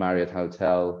Ritz-Carlton and Marriott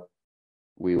Hotel.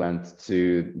 We went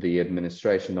to the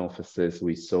administration offices.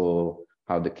 We saw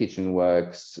how the kitchen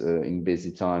works in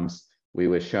busy times. We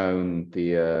were shown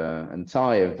the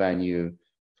entire venue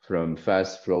from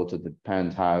first floor to the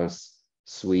penthouse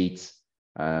suite.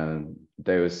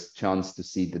 There was chance to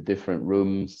see the different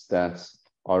rooms that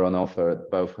are on offer at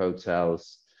both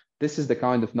hotels. This is the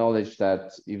kind of knowledge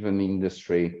that even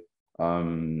industry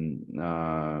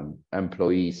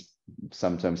employees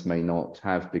sometimes may not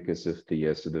have because of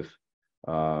the sort of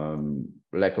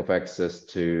lack of access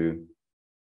to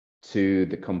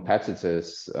the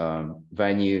competitors'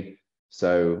 venue.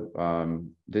 So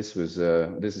this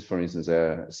is, for instance,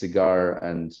 a cigar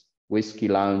and whiskey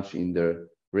lounge in the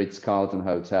Ritz-Carlton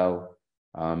Hotel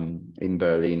in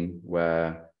Berlin,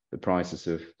 where the prices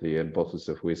of the bottles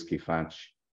of whiskey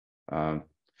fetch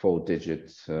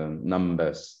 4-digit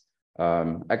numbers.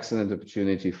 Excellent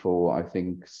opportunity for, I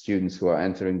think, students who are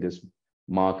entering this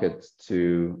market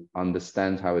to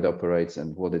understand how it operates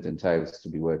and what it entails to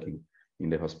be working in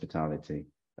the hospitality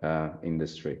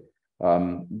industry.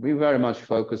 We very much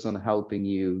focus on helping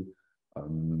you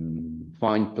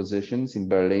find positions in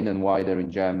Berlin and wider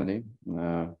in Germany.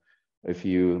 If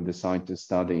you decide to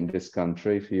study in this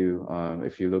country, if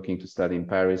you're looking to study in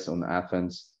Paris or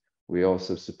Athens, we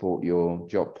also support your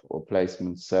job or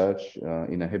placement search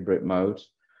in a hybrid mode.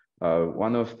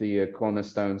 One of the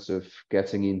cornerstones of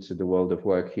getting into the world of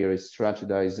work here is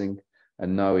strategizing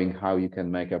and knowing how you can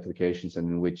make applications and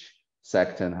in which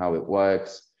sector and how it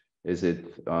works. Is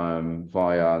it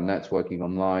via networking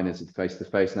online? Is it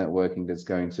face-to-face networking that's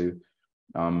going to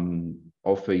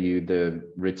offer you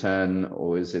the return,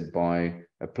 or is it by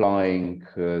applying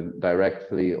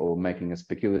directly or making a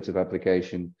speculative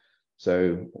application.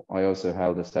 So I also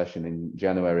held a session in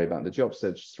January about the job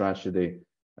search strategy,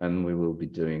 and we will be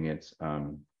doing it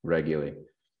regularly.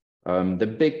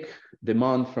 The big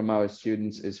demand from our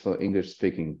students is for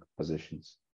English-speaking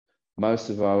positions. Most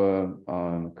of our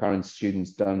current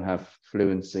students don't have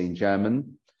fluency in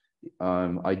German.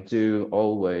 I do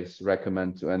always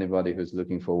recommend to anybody who's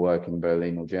looking for work in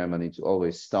Berlin or Germany to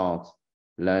always start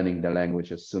learning the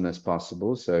language as soon as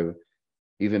possible. So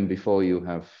even before you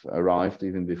have arrived,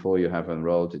 even before you have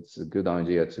enrolled, it's a good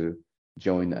idea to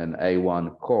join an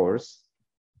A1 course.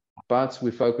 But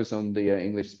we focus on the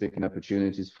English-speaking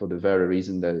opportunities for the very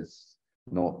reason that it's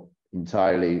not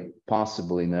entirely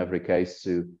possible in every case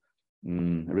to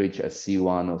reach a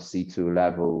C1 or C2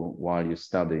 level while you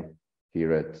study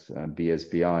here at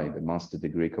BSBI. The master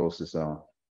degree courses are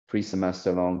 3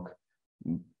 semesters long.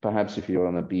 Perhaps if you're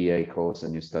on a BA course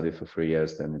and you study for 3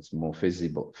 years, then it's more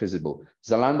feasible.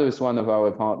 Zalando is one of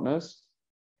our partners.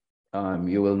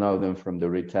 You will know them from the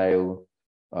retail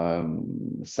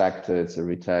sector. It's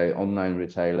a online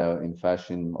retailer in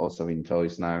fashion, also in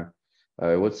toys now.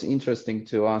 What's interesting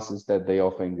to us is that they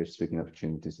offer English-speaking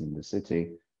opportunities in the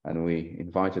city, and we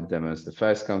invited them as the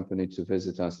first company to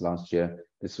visit us last year.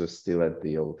 This was still at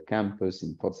the old campus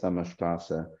in Potsdamer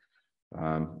Straße.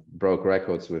 Broke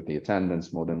records with the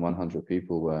attendance. More than 100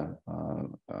 people were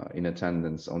in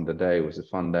attendance on the day. It was a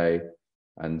fun day,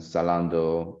 and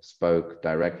Zalando spoke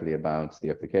directly about the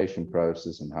application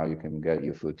process and how you can get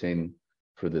your foot in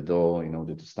through the door in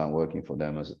order to start working for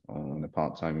them as on a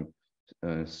part-time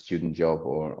student job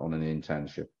or on an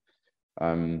internship.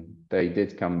 They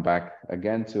did come back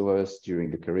again to us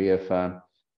during the career fair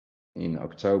in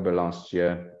October last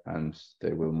year, and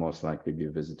they will most likely be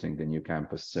visiting the new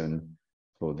campus soon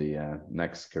for the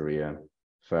next career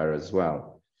fair as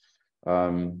well.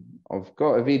 I've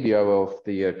got a video of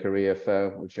the career fair,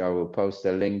 which I will post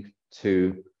a link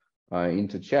to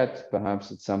into chat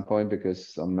perhaps at some point,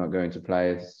 because I'm not going to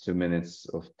play it. It's 2 minutes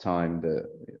of time.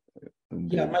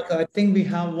 Yeah, Michael, I think we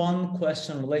have one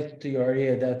question related to your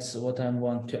area. That's what I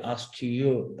want to ask to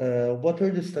you. What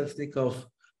are the statistics of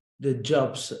the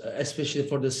jobs, especially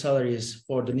for the salaries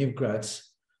for the new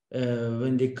grads,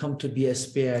 when they come to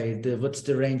BSBI? What's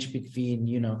the range between,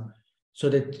 so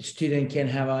that the student can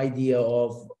have idea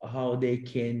of how they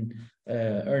can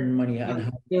earn money and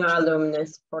how New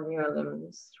alumnus,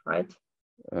 right?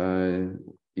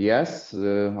 Yes,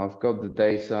 I've got the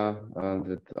data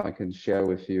that I can share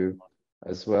with you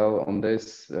as well on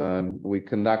this. We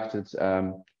conducted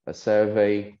a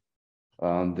survey.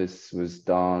 This was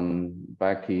done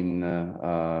back in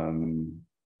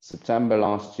September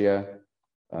last year,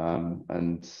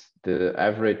 and the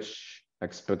average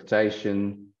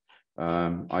expectation,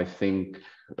 I think,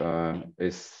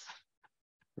 is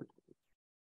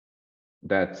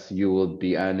that you will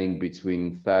be earning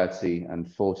between 30 and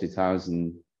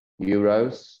 40,000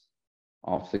 euros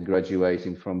after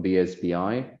graduating from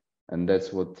BSBI, and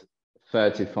that's what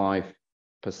 35%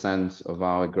 of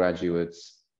our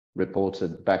graduates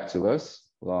reported back to us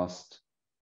last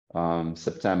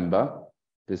September.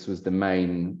 This was the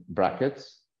main bracket,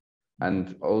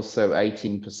 and also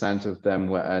 18% of them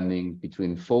were earning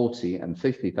between 40 and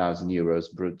 50,000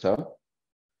 euros brutto,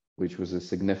 which was a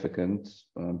significant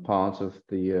part of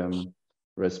the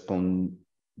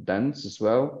respondents as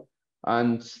well.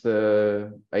 And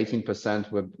the 18%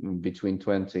 were between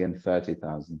 20 and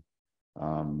 30,000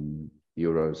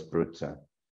 euros brutto.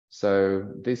 So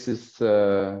these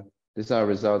are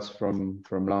results from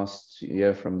last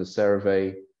year from the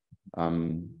survey,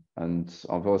 and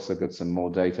I've also got some more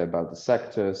data about the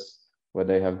sectors where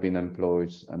they have been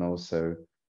employed, and also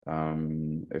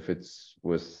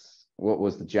what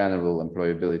was the general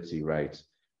employability rate.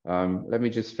 Let me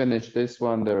just finish this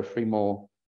one. There are 3 more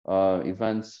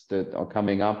events that are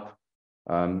coming up,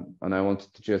 and I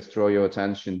wanted to just draw your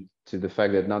attention to the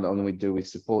fact that not only do we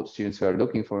support students who are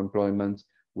looking for employment,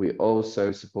 we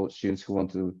also support students who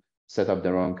want to set up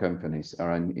their own companies,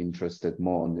 are interested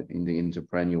more in the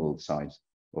entrepreneurial side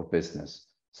of business.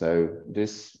 So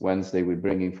this Wednesday, we're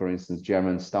bringing, for instance,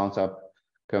 German startup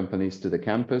companies to the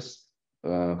campus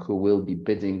who will be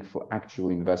bidding for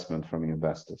actual investment from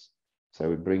investors. So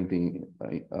we bring the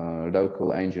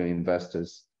local angel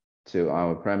investors to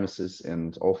our premises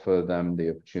and offer them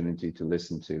the opportunity to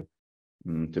listen to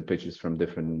pitches from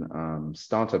different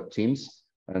startup teams,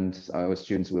 and our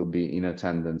students will be in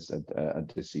attendance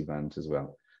at this event as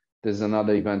well. There's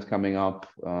another event coming up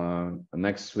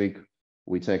next week.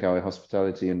 We take our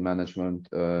hospitality event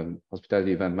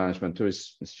management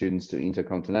tourist students to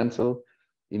Intercontinental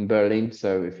in Berlin.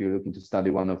 So if you're looking to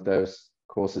study one of those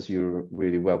courses, you're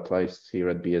really well placed here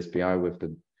at BSBI with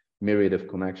the myriad of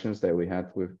connections that we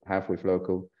have with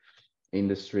local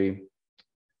industry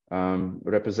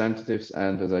representatives.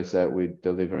 And as I said, we're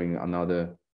delivering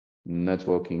another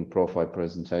networking profile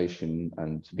presentation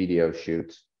and video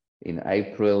shoot in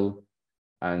April.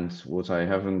 And what I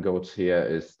haven't got here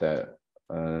is that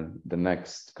the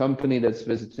next company that's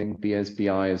visiting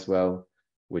BSBI as well,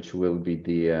 which will be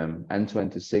the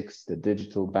N26, the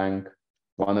digital bank.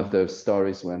 One of those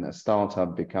stories when a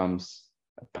startup becomes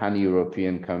a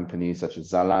pan-European company, such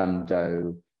as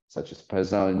Zalando, such as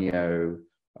Personio,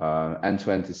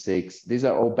 N26. These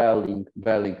are all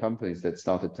Berlin companies that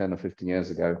started 10 or 15 years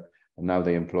ago, and now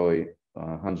they employ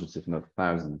hundreds, if not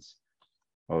thousands,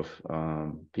 of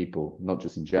people, not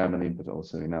just in Germany, but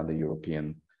also in other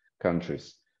European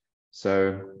countries.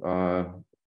 So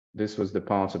this was the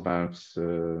part about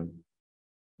the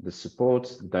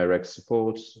support, direct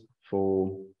support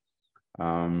for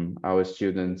our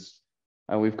students.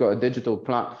 And we've got a digital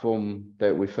platform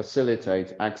that we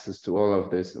facilitate access to all of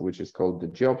this, which is called the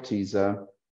Job Teaser.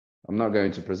 I'm not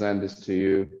going to present this to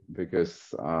you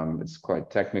because it's quite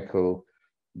technical,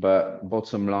 but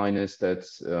bottom line is that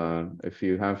if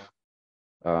you have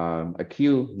a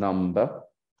queue number,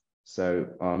 so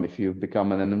if you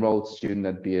become an enrolled student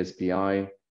at BSBI,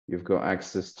 you've got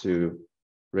access to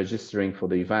registering for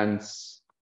the events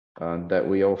that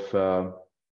we offer,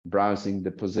 browsing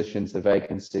the positions, the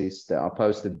vacancies that are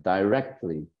posted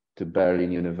directly to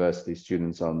Berlin University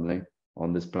students only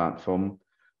on this platform.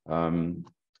 And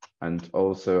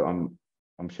also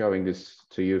I'm showing this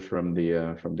to you from the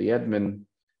admin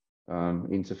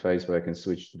interface, where I can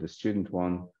switch to the student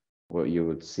one, what you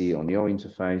would see on your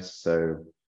interface. So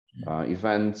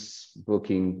events,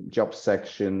 booking, job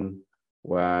section,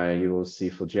 where you will see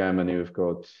for Germany, we've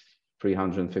got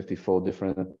 354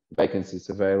 different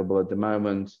vacancies available at the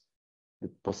moment.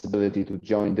 The possibility to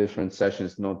join different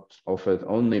sessions, not offered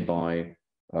only by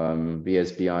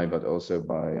BSBI, but also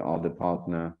by other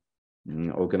partner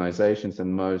organizations.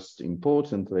 And most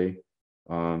importantly,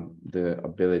 the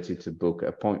ability to book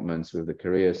appointments with the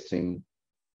careers team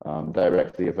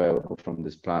directly available from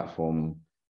this platform.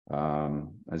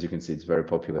 As you can see, it's very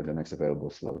popular. The next available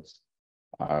slots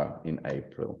are in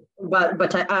April. But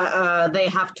they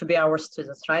have to be our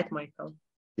students, right, Michael?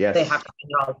 Yes. They have to be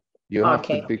enrolled. You have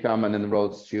to become an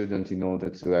enrolled student in order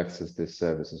to access these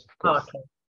services, of course.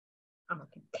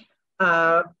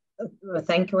 Okay.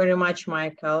 Thank you very much,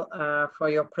 Michael, for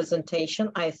your presentation.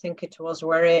 I think it was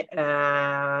very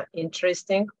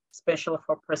interesting, especially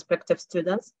for prospective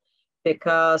students,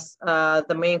 because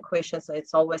the main questions,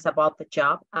 it's always about the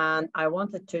job. And I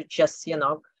wanted to just,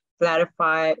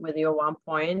 clarify with you one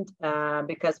point,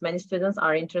 because many students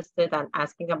are interested and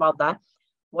asking about that.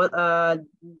 What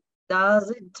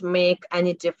does it make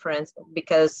any difference?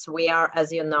 Because we are,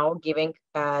 as you know, giving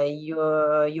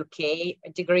your UK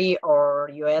degree or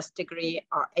US degree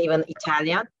or even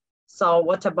Italian. So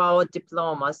what about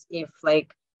diplomas? If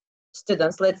like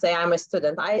students, let's say I'm a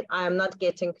student, I'm not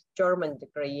getting German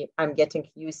degree, I'm getting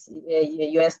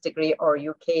US degree or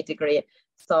UK degree.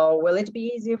 So will it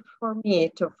be easier for me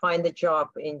to find a job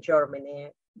in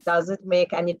Germany? Does it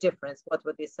make any difference? What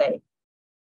would you say?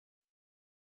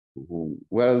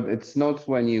 Well, it's not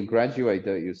when you graduate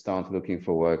that you start looking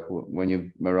for work. When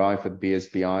you arrive at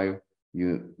BSBI,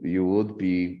 you would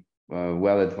be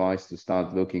well advised to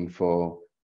start looking for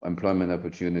employment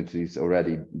opportunities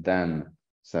already then.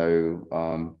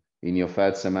 So in your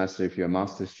third semester, if you're a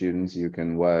master's student, you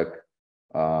can work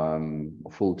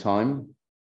full-time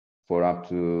for up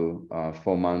to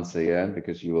 4 months a year,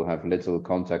 because you will have little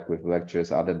contact with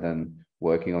lecturers other than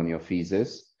working on your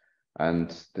thesis. And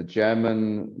the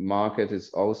German market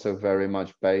is also very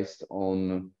much based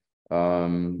on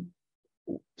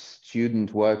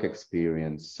student work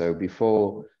experience. So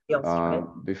before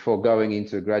going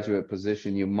into a graduate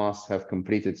position, you must have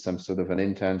completed some sort of an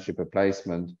internship, a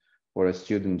placement, or a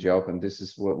student job. And this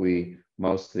is what we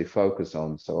mostly focus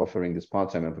on. So offering these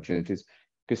part-time opportunities,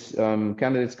 because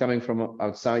candidates coming from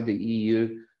outside the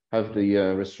EU have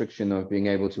the restriction of being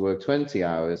able to work 20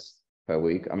 hours per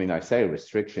week. I mean, I say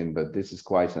restriction, but this is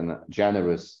quite a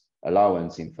generous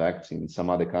allowance. In fact, in some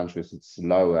other countries, it's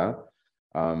lower.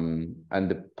 And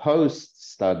the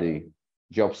post-study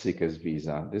job seekers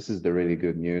visa, this is the really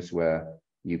good news, where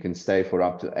you can stay for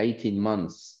up to 18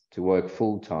 months to work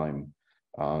full-time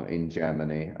in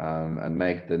Germany and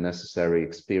make the necessary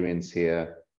experience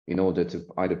here in order to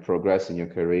either progress in your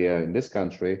career in this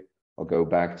country or go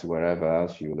back to wherever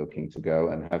else you're looking to go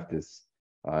and have this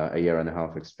a 1.5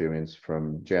 year experience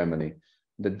from Germany.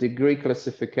 The degree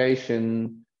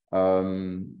classification,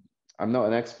 I'm not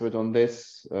an expert on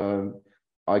this.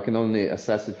 I can only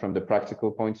assess it from the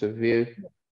practical point of view.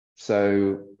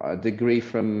 So a degree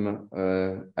from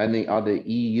any other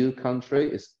EU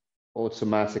country is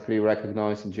automatically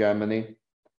recognized in Germany.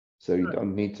 So you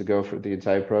don't need to go through the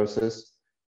entire process.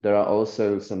 There are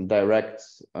also some direct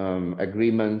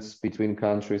agreements between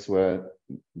countries where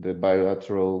the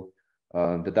bilateral,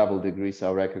 the double degrees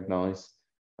are recognized.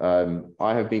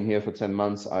 I have been here for 10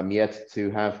 months. I'm yet to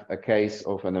have a case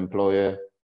of an employer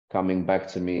coming back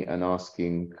to me and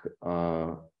asking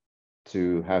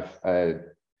to have a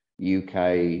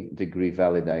UK degree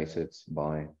validated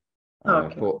by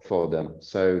for them.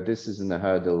 So this isn't a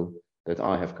hurdle that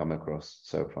I have come across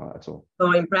so far at all.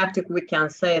 So in practice, we can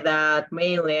say that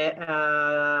mainly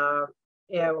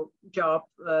job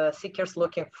seekers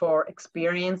looking for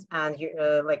experience and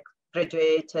like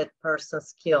graduated person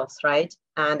skills, right?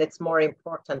 And it's more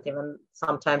important even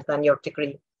sometimes than your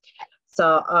degree.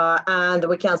 So and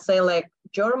we can say like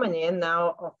Germany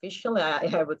now officially,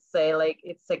 I would say like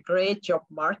it's a great job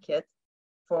market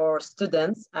for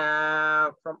students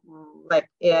from like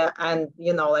and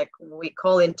you know, like we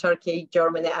call in Turkey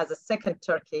Germany as a second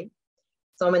Turkey.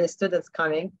 So many students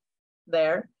coming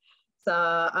there. So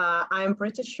I'm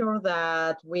pretty sure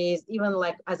that with even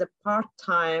like as a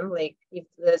part-time, like if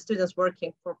the students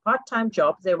working for part-time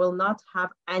jobs, they will not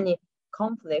have any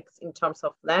conflicts in terms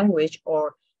of language,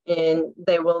 or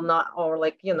they will not, or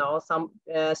like, you know, some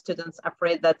students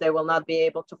afraid that they will not be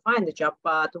able to find a job,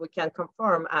 but we can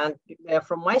confirm, and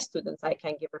from my students, I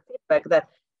can give a feedback that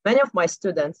many of my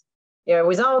students,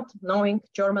 without knowing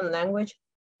German language,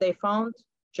 they found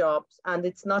jobs, and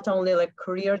it's not only like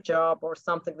career job or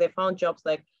something, they found jobs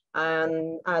like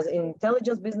as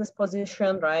intelligence business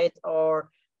position, right, or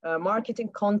marketing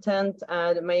content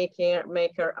and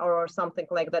maker or something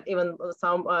like that. Even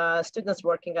some students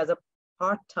working as a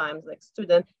part-time like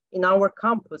student in our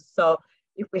campus. So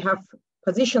if we have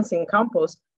positions in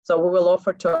campus, so we will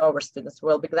offer to our students.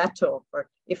 We'll be glad to offer.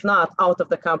 If not, out of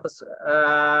the campus,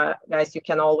 guys, you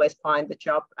can always find the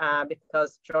job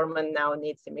because Germany now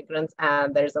needs immigrants,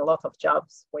 and there's a lot of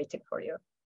jobs waiting for you.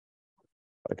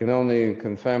 I can only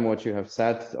confirm what you have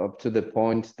said, up to the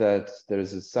point that there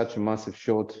is such a massive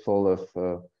shortfall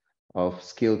of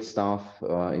skilled staff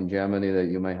in Germany that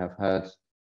you may have heard.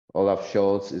 Olaf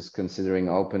Scholz is considering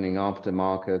opening up the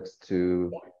market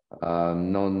to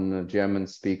non-German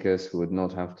speakers who would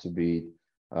not have to be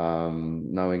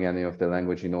knowing any of the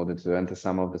language in order to enter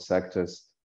some of the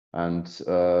sectors. And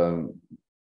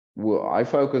I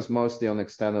focus mostly on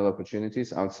external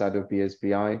opportunities outside of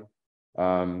BSBI.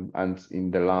 And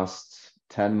in the last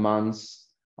 10 months,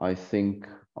 I think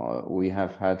we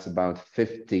have had about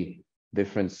 50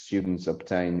 different students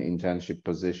obtain internship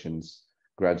positions,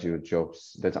 graduate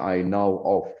jobs that I know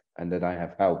of and that I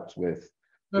have helped with.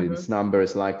 This number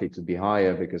is likely to be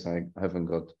higher because I haven't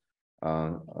got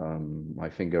my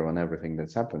finger on everything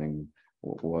that's happening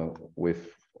with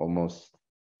almost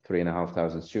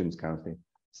 3,500 students currently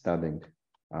studying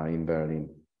in Berlin.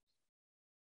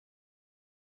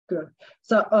 Good.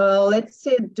 So let's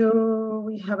see, do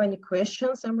we have any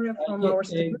questions, Emre, from our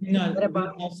students? We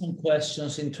have some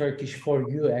questions in Turkish for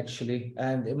you, actually.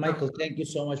 And Michael, thank you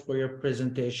so much for your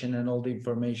presentation and all the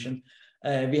information.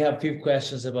 We have a few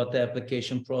questions about the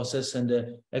application process and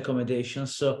the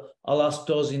accommodations. So I'll ask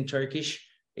those in Turkish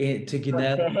to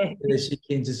Günel. She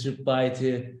can just reply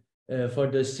to for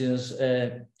the students.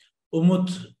 Umut,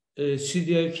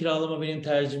 stüdyo ev kiralama benim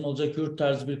tercihim olacak. Yurt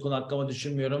tarzı bir konaklama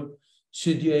düşünmüyorum.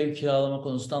 Stüdyo ev kiralama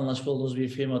konusunda anlaşmalı olduğunuz bir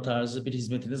firma tarzı bir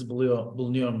hizmetiniz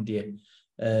bulunuyor mu diye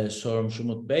sormuş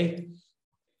Umut Bey.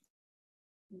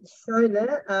 Şöyle,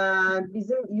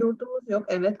 bizim yurdumuz yok,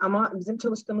 evet, ama bizim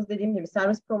çalıştığımız, dediğim gibi,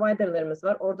 servis providerlarımız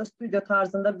var. Orada stüdyo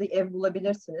tarzında bir ev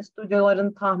bulabilirsiniz.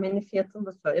 Stüdyoların tahmini fiyatını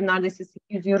da söyleyeyim. Neredeyse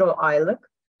 800 euro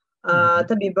aylık.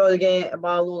 Tabii bölgeye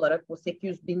bağlı olarak bu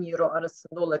 800.000 euro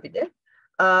arasında olabilir.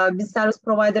 Biz servis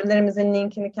providerlerimizin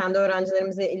linkini kendi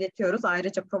öğrencilerimize iletiyoruz.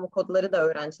 Ayrıca promo kodları da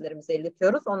öğrencilerimize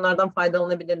iletiyoruz. Onlardan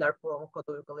faydalanabilirler, promo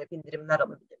kodu uygulayıp indirimler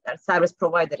alabilirler. Servis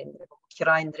provider indirimi,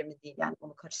 kira indirimi değil, yani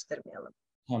bunu karıştırmayalım.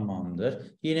 Tamamdır.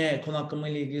 Yine konaklama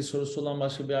ile ilgili sorusu olan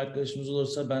başka bir arkadaşımız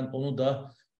olursa ben onu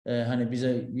da hani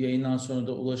bize yayından sonra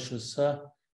da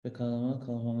ulaşırsa ve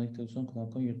konaklama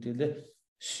yurt değil de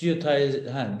stüdyo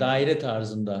daire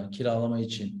tarzında kiralama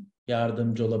için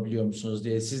yardımcı olabiliyor musunuz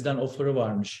diye sizden offer'ı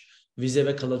varmış. Vize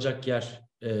ve kalacak yer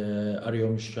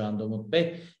arıyormuş şu anda Umut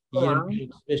Bey.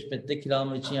 20-35 metre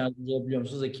kiralama için yardımcı olabiliyor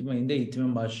musunuz? Ekim ayında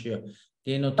eğitimin başlıyor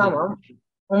diye not Tamam.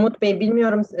 Umut Bey,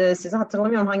 bilmiyorum, sizi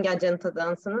hatırlamıyorum hangi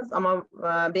acentadansınız ama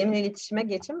benimle iletişime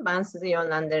geçin, ben sizi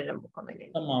yönlendiririm bu konuyla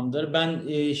ilgili. Tamamdır. Ben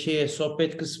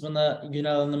sohbet kısmına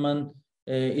Günel Hanım'ın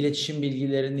iletişim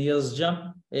bilgilerini yazacağım.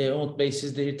 Umut Bey,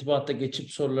 siz de irtibata geçip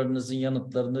sorularınızın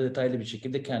yanıtlarını detaylı bir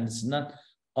şekilde kendisinden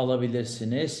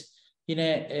alabilirsiniz. Yine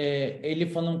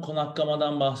Elif Hanım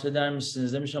konaklamadan bahseder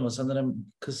misiniz demiş ama sanırım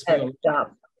kısmi Evet,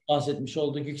 cevap. bahsetmiş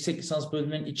olduk. Yüksek lisans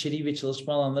bölümünün içeriği ve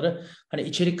çalışma alanları. Hani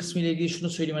içerik kısmı ile ilgili şunu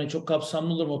söyleyeyim. Hani çok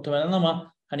kapsamlı olur muhtemelen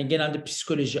ama hani genelde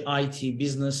psikoloji, IT,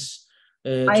 business,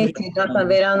 IT, data,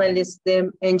 veri analisti,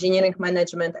 engineering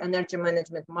management, enerji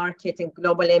management, marketing,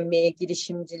 global MBA,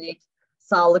 girişimcilik,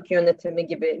 sağlık yönetimi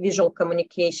gibi, visual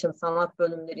communication, sanat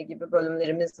bölümleri gibi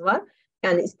bölümlerimiz var.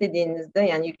 Yani istediğinizde,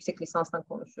 yani yüksek lisanstan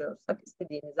konuşuyorsak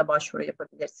istediğinizde başvuru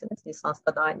yapabilirsiniz.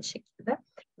 Lisansta da aynı şekilde.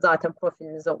 Zaten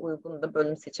profilinize uygun da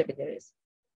bölüm seçebiliriz.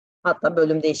 Hatta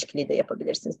bölüm değişikliği de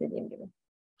yapabilirsiniz dediğim gibi.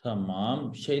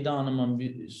 Tamam. Şeyda Hanım'ın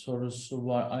bir sorusu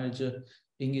var. Ayrıca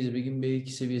İngilizce bilgim B2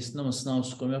 seviyesinde ama sınav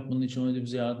skorum yok. Bunun için öyle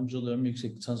bize yardımcı oluyorum.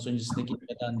 Yüksek lisans öncesinde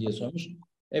gitmeden diye sormuş.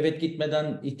 Evet,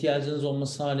 gitmeden ihtiyacınız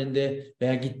olması halinde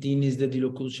veya gittiğinizde dil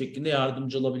okulu şeklinde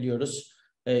yardımcı olabiliyoruz.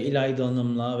 İlayda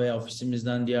Hanım'la veya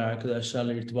ofisimizden diğer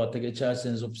arkadaşlarla irtibata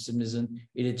geçerseniz ofisimizin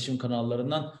iletişim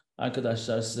kanallarından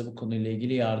arkadaşlar size bu konuyla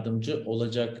ilgili yardımcı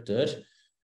olacaktır.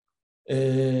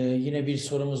 Yine bir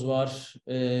sorumuz var.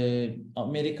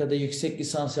 Amerika'da yüksek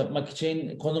lisans yapmak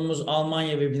için konumuz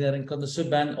Almanya webinarın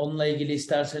konusu. Ben onunla ilgili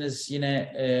isterseniz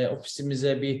yine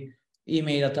ofisimize bir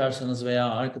e-mail atarsanız veya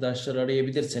arkadaşları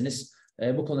arayabilirseniz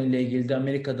bu konuyla ilgili de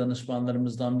Amerika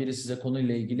danışmanlarımızdan biri size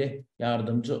konuyla ilgili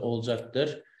yardımcı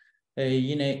olacaktır.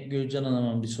 Yine Gülcan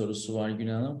Hanım'ın bir sorusu var Gül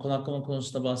Hanım. Konaklama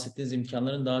konusunda bahsettiğiniz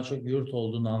imkanların daha çok yurt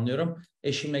olduğunu anlıyorum.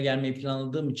 Eşimle gelmeyi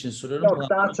planladığım için soruyorum. Yok,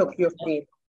 daha çok yurt değil.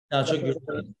 Daha çok yurt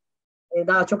Yakın, değil.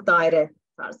 daha çok daire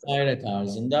tarzı. Daire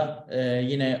tarzında.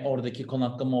 Yine oradaki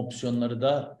konaklama opsiyonları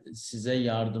da size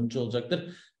yardımcı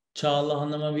olacaktır. Çağla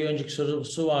Hanım'a bir önceki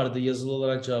sorusu vardı. Yazılı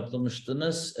olarak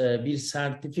cevaplamıştınız. Bir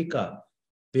sertifika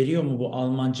veriyor mu bu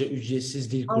Almanca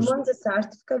ücretsiz dil kursu? Almanca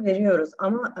sertifika veriyoruz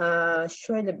ama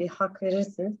şöyle bir hak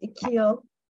verirsiniz. 2 yıl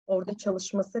orada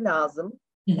çalışması lazım.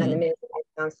 Yani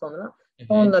mezuniyetten sonra.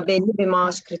 Evet. Onunla belli bir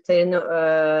maaş kriterini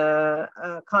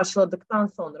karşıladıktan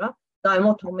sonra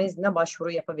daima oturma iznine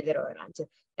başvuru yapabilir öğrenci.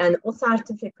 Yani o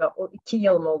sertifika o 2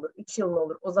 yıl mı olur, 3 yıl mı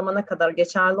olur, o zamana kadar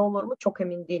geçerli olur mu çok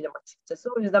emin değilim açıkçası.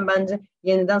 O yüzden bence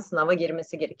yeniden sınava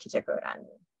girmesi gerekecek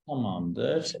öğrencinin.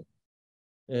 Tamamdır.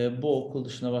 Bu okul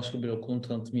dışında başka bir okulun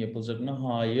tanıtımı yapılacak mı?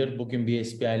 Hayır. Bugün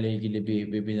BSBI ile ilgili bir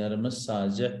webinarımız,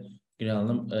 sadece Gül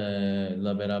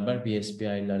Hanım'la beraber BSBI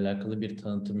ile alakalı bir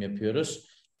tanıtım yapıyoruz.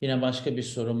 Yine başka bir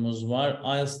sorumuz var.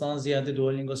 IELTS'tan ziyade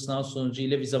Duolingo sınav sonucu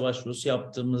ile vize başvurusu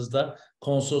yaptığımızda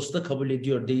konsolosluğa kabul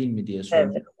ediyor değil mi diye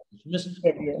sormuş. Evet,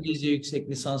 ediyor. İngilizce yüksek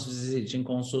lisans vizesi için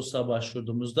konsolosluğa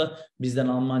başvurduğumuzda bizden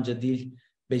Almanca dil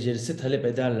becerisi talep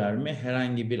ederler mi?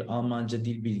 Herhangi bir Almanca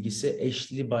dil bilgisi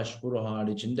eşli başvuru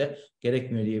haricinde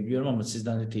gerekmiyor diye biliyorum ama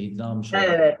sizden de teyidini almış olalım.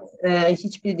 Evet,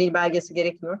 hiçbir dil belgesi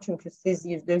gerekmiyor çünkü siz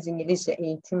 %100 İngilizce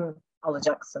eğitim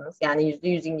alacaksınız. Yani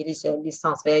 %100 İngilizce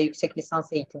lisans veya yüksek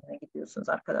lisans eğitimine gidiyorsunuz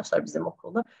arkadaşlar bizim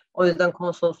okulda. O yüzden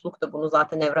konsolosluk da bunu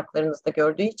zaten evraklarınızda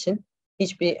gördüğü için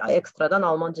hiçbir ekstradan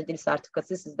Almanca dil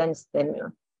sertifikası sizden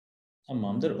istemiyor.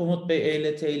 Tamamdır. Umut Bey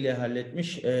EYT ile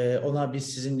halletmiş. Ona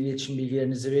biz sizin iletişim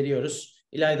bilgilerinizi veriyoruz.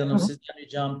 İlayda Hanım, sizden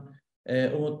ricam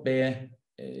Umut Bey'e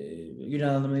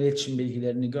Yunan Hanım'ın iletişim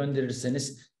bilgilerini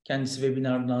gönderirseniz kendisi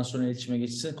webinardan sonra iletişime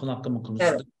geçsin. Konaklama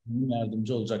konusunda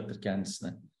yardımcı olacaktır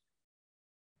kendisine.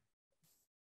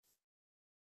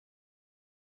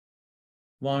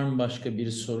 Var mı başka bir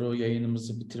soru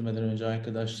yayınımızı bitirmeden önce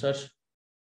arkadaşlar?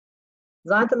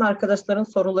 Zaten arkadaşların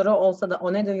soruları olsa da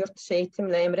Onedu Yurt Dışı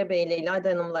Eğitim'le Emre Bey ile İlayda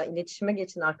Hanım'la iletişime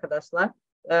geçin arkadaşlar.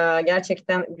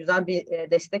 Gerçekten güzel bir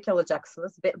destek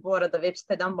alacaksınız. Ve bu arada web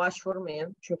siteden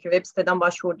başvurmayın. Çünkü web siteden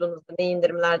başvurduğunuzda ne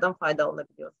indirimlerden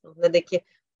faydalanabiliyorsunuz ne de ki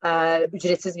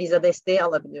ücretsiz vize desteği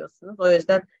alabiliyorsunuz. O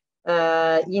yüzden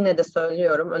yine de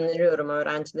söylüyorum, öneriyorum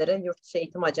öğrencilere. Yurt dışı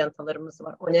eğitim ajantalarımız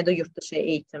var. Onedu Yurt Dışı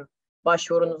Eğitim.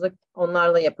 Başvurunuzu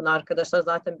onlarla yapın arkadaşlar.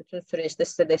 Zaten bütün süreçte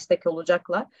size destek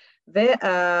olacaklar. Ve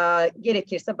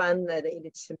gerekirse benimle de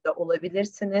iletişimde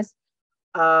olabilirsiniz.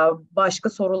 Başka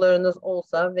sorularınız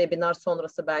olsa, webinar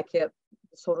sonrası belki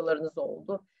sorularınız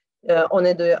oldu.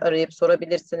 Onedu'yu arayıp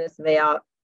sorabilirsiniz veya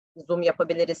Zoom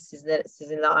yapabiliriz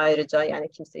sizinle ayrıca.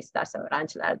 Yani kimse isterse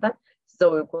öğrencilerden size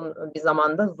uygun bir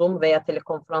zamanda Zoom veya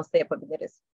telekonferansta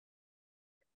yapabiliriz.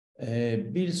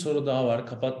 Bir soru daha var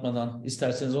kapatmadan.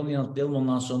 İsterseniz onu yanıtlayalım.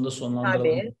 Ondan sonra da sonlandıralım.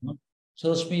 Tabii.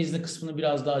 Çalışma izni kısmını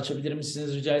biraz daha açabilir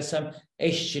misiniz rica etsem?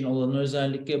 Eş için olanı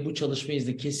özellikle bu çalışma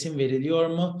izni kesin veriliyor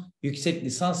mu? Yüksek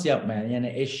lisans yapmayan,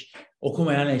 yani eş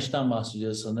okumayan eşten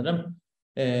bahsediyor sanırım.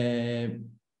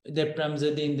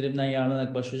 depremzede indirimden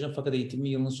yararlanarak başvuracağım fakat eğitimi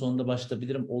yılın sonunda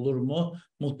başlatabilirim. Olur mu?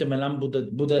 Muhtemelen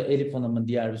bu da Elif Hanım'ın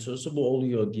diğer bir sorusu. Bu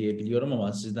oluyor diye biliyorum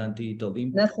ama sizden teyit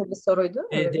alayım. Nasıl bir soruydu?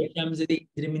 Depremzede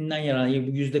indiriminden yararlanıyor. Bu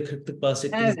 %40'lık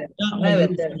bahsettiğiniz Evet, ama evet,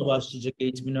 yıl evet. sonu başlayacak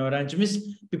eğitimin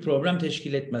öğrencimiz bir problem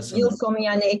teşkil etmez Yıl sanırım. sonu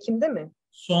yani Ekim'de mi?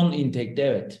 Son intake'de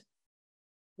evet.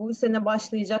 Bu sene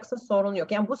başlayacaksa sorun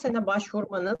yok. Yani bu sene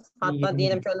başvurmanız, hatta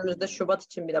diyelim ki önümüzde Şubat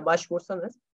için bile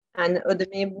başvursanız, yani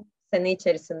ödemeyi bu sene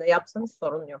içerisinde yapsanız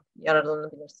sorun yok.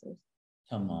 Yararlanabilirsiniz.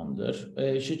 Tamamdır.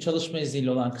 Şu çalışma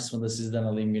izniyle olan kısmını da sizden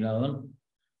alayım Günal Hanım.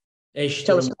 Eş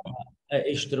Çalışma.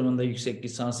 eş durumunda yüksek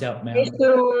lisans yapmayan. Eş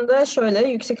durumunda şöyle,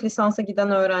 yüksek lisansa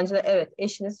giden öğrenciler, evet,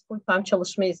 eşiniz full time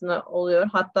çalışma izni oluyor.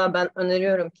 Hatta ben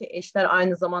öneriyorum ki eşler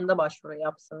aynı zamanda başvuru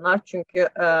yapsınlar. Çünkü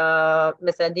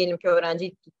mesela diyelim ki öğrenci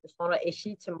ilk gitti, sonra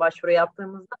eşi için başvuru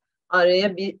yaptığımızda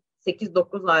araya bir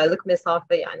 8-9 aylık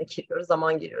mesafe yani giriyor,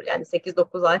 zaman giriyor. Yani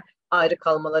 8-9 ay ayrı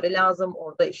kalmaları lazım.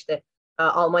 Orada işte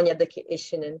Almanya'daki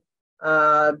eşinin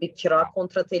bir kira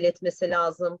kontratı iletmesi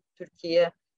lazım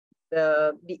Türkiye'ye.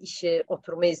 Bir işi,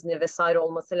 oturma izni vesaire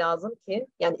olması lazım ki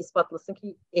yani ispatlasın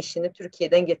ki eşini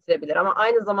Türkiye'den getirebilir. Ama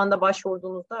aynı zamanda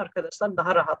başvurduğunuzda arkadaşlar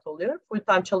daha rahat oluyor. Full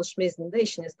time çalışma izni de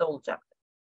eşinizde olacak.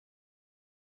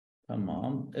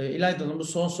 Tamam. İlayda Hanım bu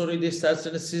son soruyu da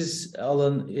isterseniz siz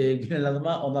alın Günel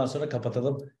Hanım'a, ondan sonra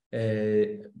kapatalım.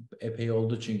 Epey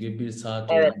oldu çünkü 1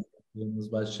 saat oldu. Evet.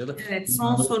 Başladı. Evet,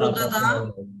 son soruda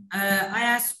da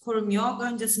IELTS skorum yok.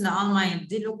 Öncesinde Almanya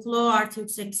Dil Okulu artı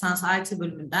yüksek lisans IT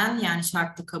bölümünden yani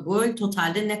şartlı kabul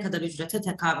totalde ne kadar ücrete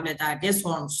tekabül eder diye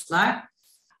sormuşlar.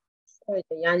 Öyle,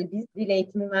 yani biz dil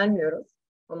eğitimi vermiyoruz.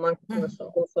 Ondan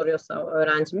o soruyorsa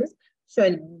öğrencimiz.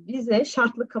 Şöyle, bize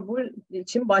şartlı kabul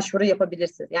için başvuru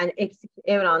yapabilirsiniz. Yani eksik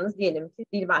evranınız diyelim ki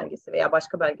dil belgesi veya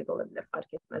başka belge de olabilir,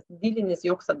 fark etmez. Diliniz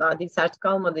yoksa, daha dil sertifika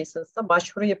almadıysanız da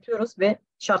başvuru yapıyoruz ve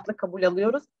şartlı kabul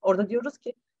alıyoruz. Orada diyoruz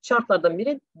ki şartlardan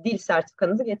biri dil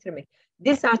sertifikanızı getirmek.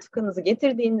 Dil sertifikanızı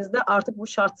getirdiğinizde artık bu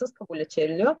şartsız kabule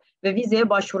çevriliyor ve vizeye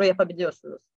başvuru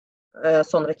yapabiliyorsunuz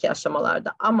sonraki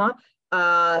aşamalarda. Ama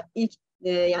ilk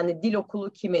yani dil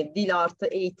okulu kimi, dil artı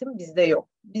eğitim bizde yok.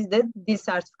 Bizde dil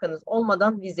sertifikanız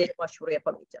olmadan vizeye başvuru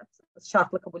yapamayacaksınız.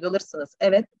 Şartlı kabul alırsınız,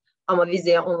 evet, ama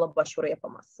vizeye onunla başvuru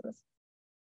yapamazsınız.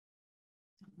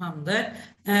 Tamamdır.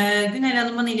 Günel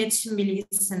Hanım'ın iletişim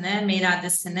bilgisini, mail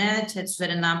adresini chat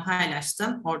üzerinden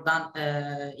paylaştım. Oradan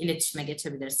iletişime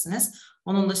geçebilirsiniz.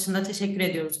 Onun dışında teşekkür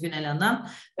ediyoruz Günel Hanım.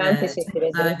 Ben teşekkür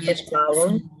ederim. Çok sağ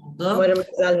olun. Oldu. Umarım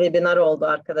güzel webinar oldu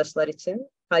arkadaşlar için.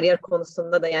 Kariyer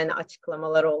konusunda da yani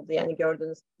açıklamalar oldu. Yani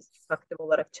gördüğünüz gibi aktif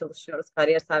olarak çalışıyoruz.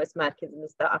 Kariyer servis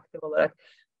merkezimizde aktif olarak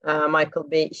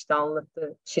Michael Bey işte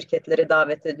anlattı. Şirketleri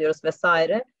davet ediyoruz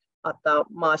vesaire. Hatta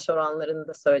maaş oranlarını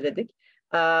da söyledik.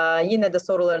 Yine de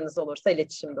sorularınız olursa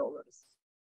iletişimde oluruz.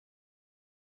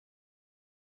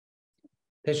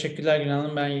 Teşekkürler Günel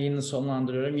Hanım. Ben yayını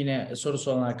sonlandırıyorum. Yine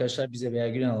sorusu olan arkadaşlar bize veya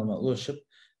Günel Hanım'a ulaşıp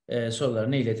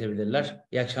sorularını iletebilirler.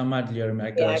 İyi akşamlar diliyorum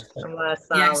arkadaşlar. İyi akşamlar,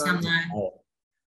 sağ İyi olun. akşamlar. Evet.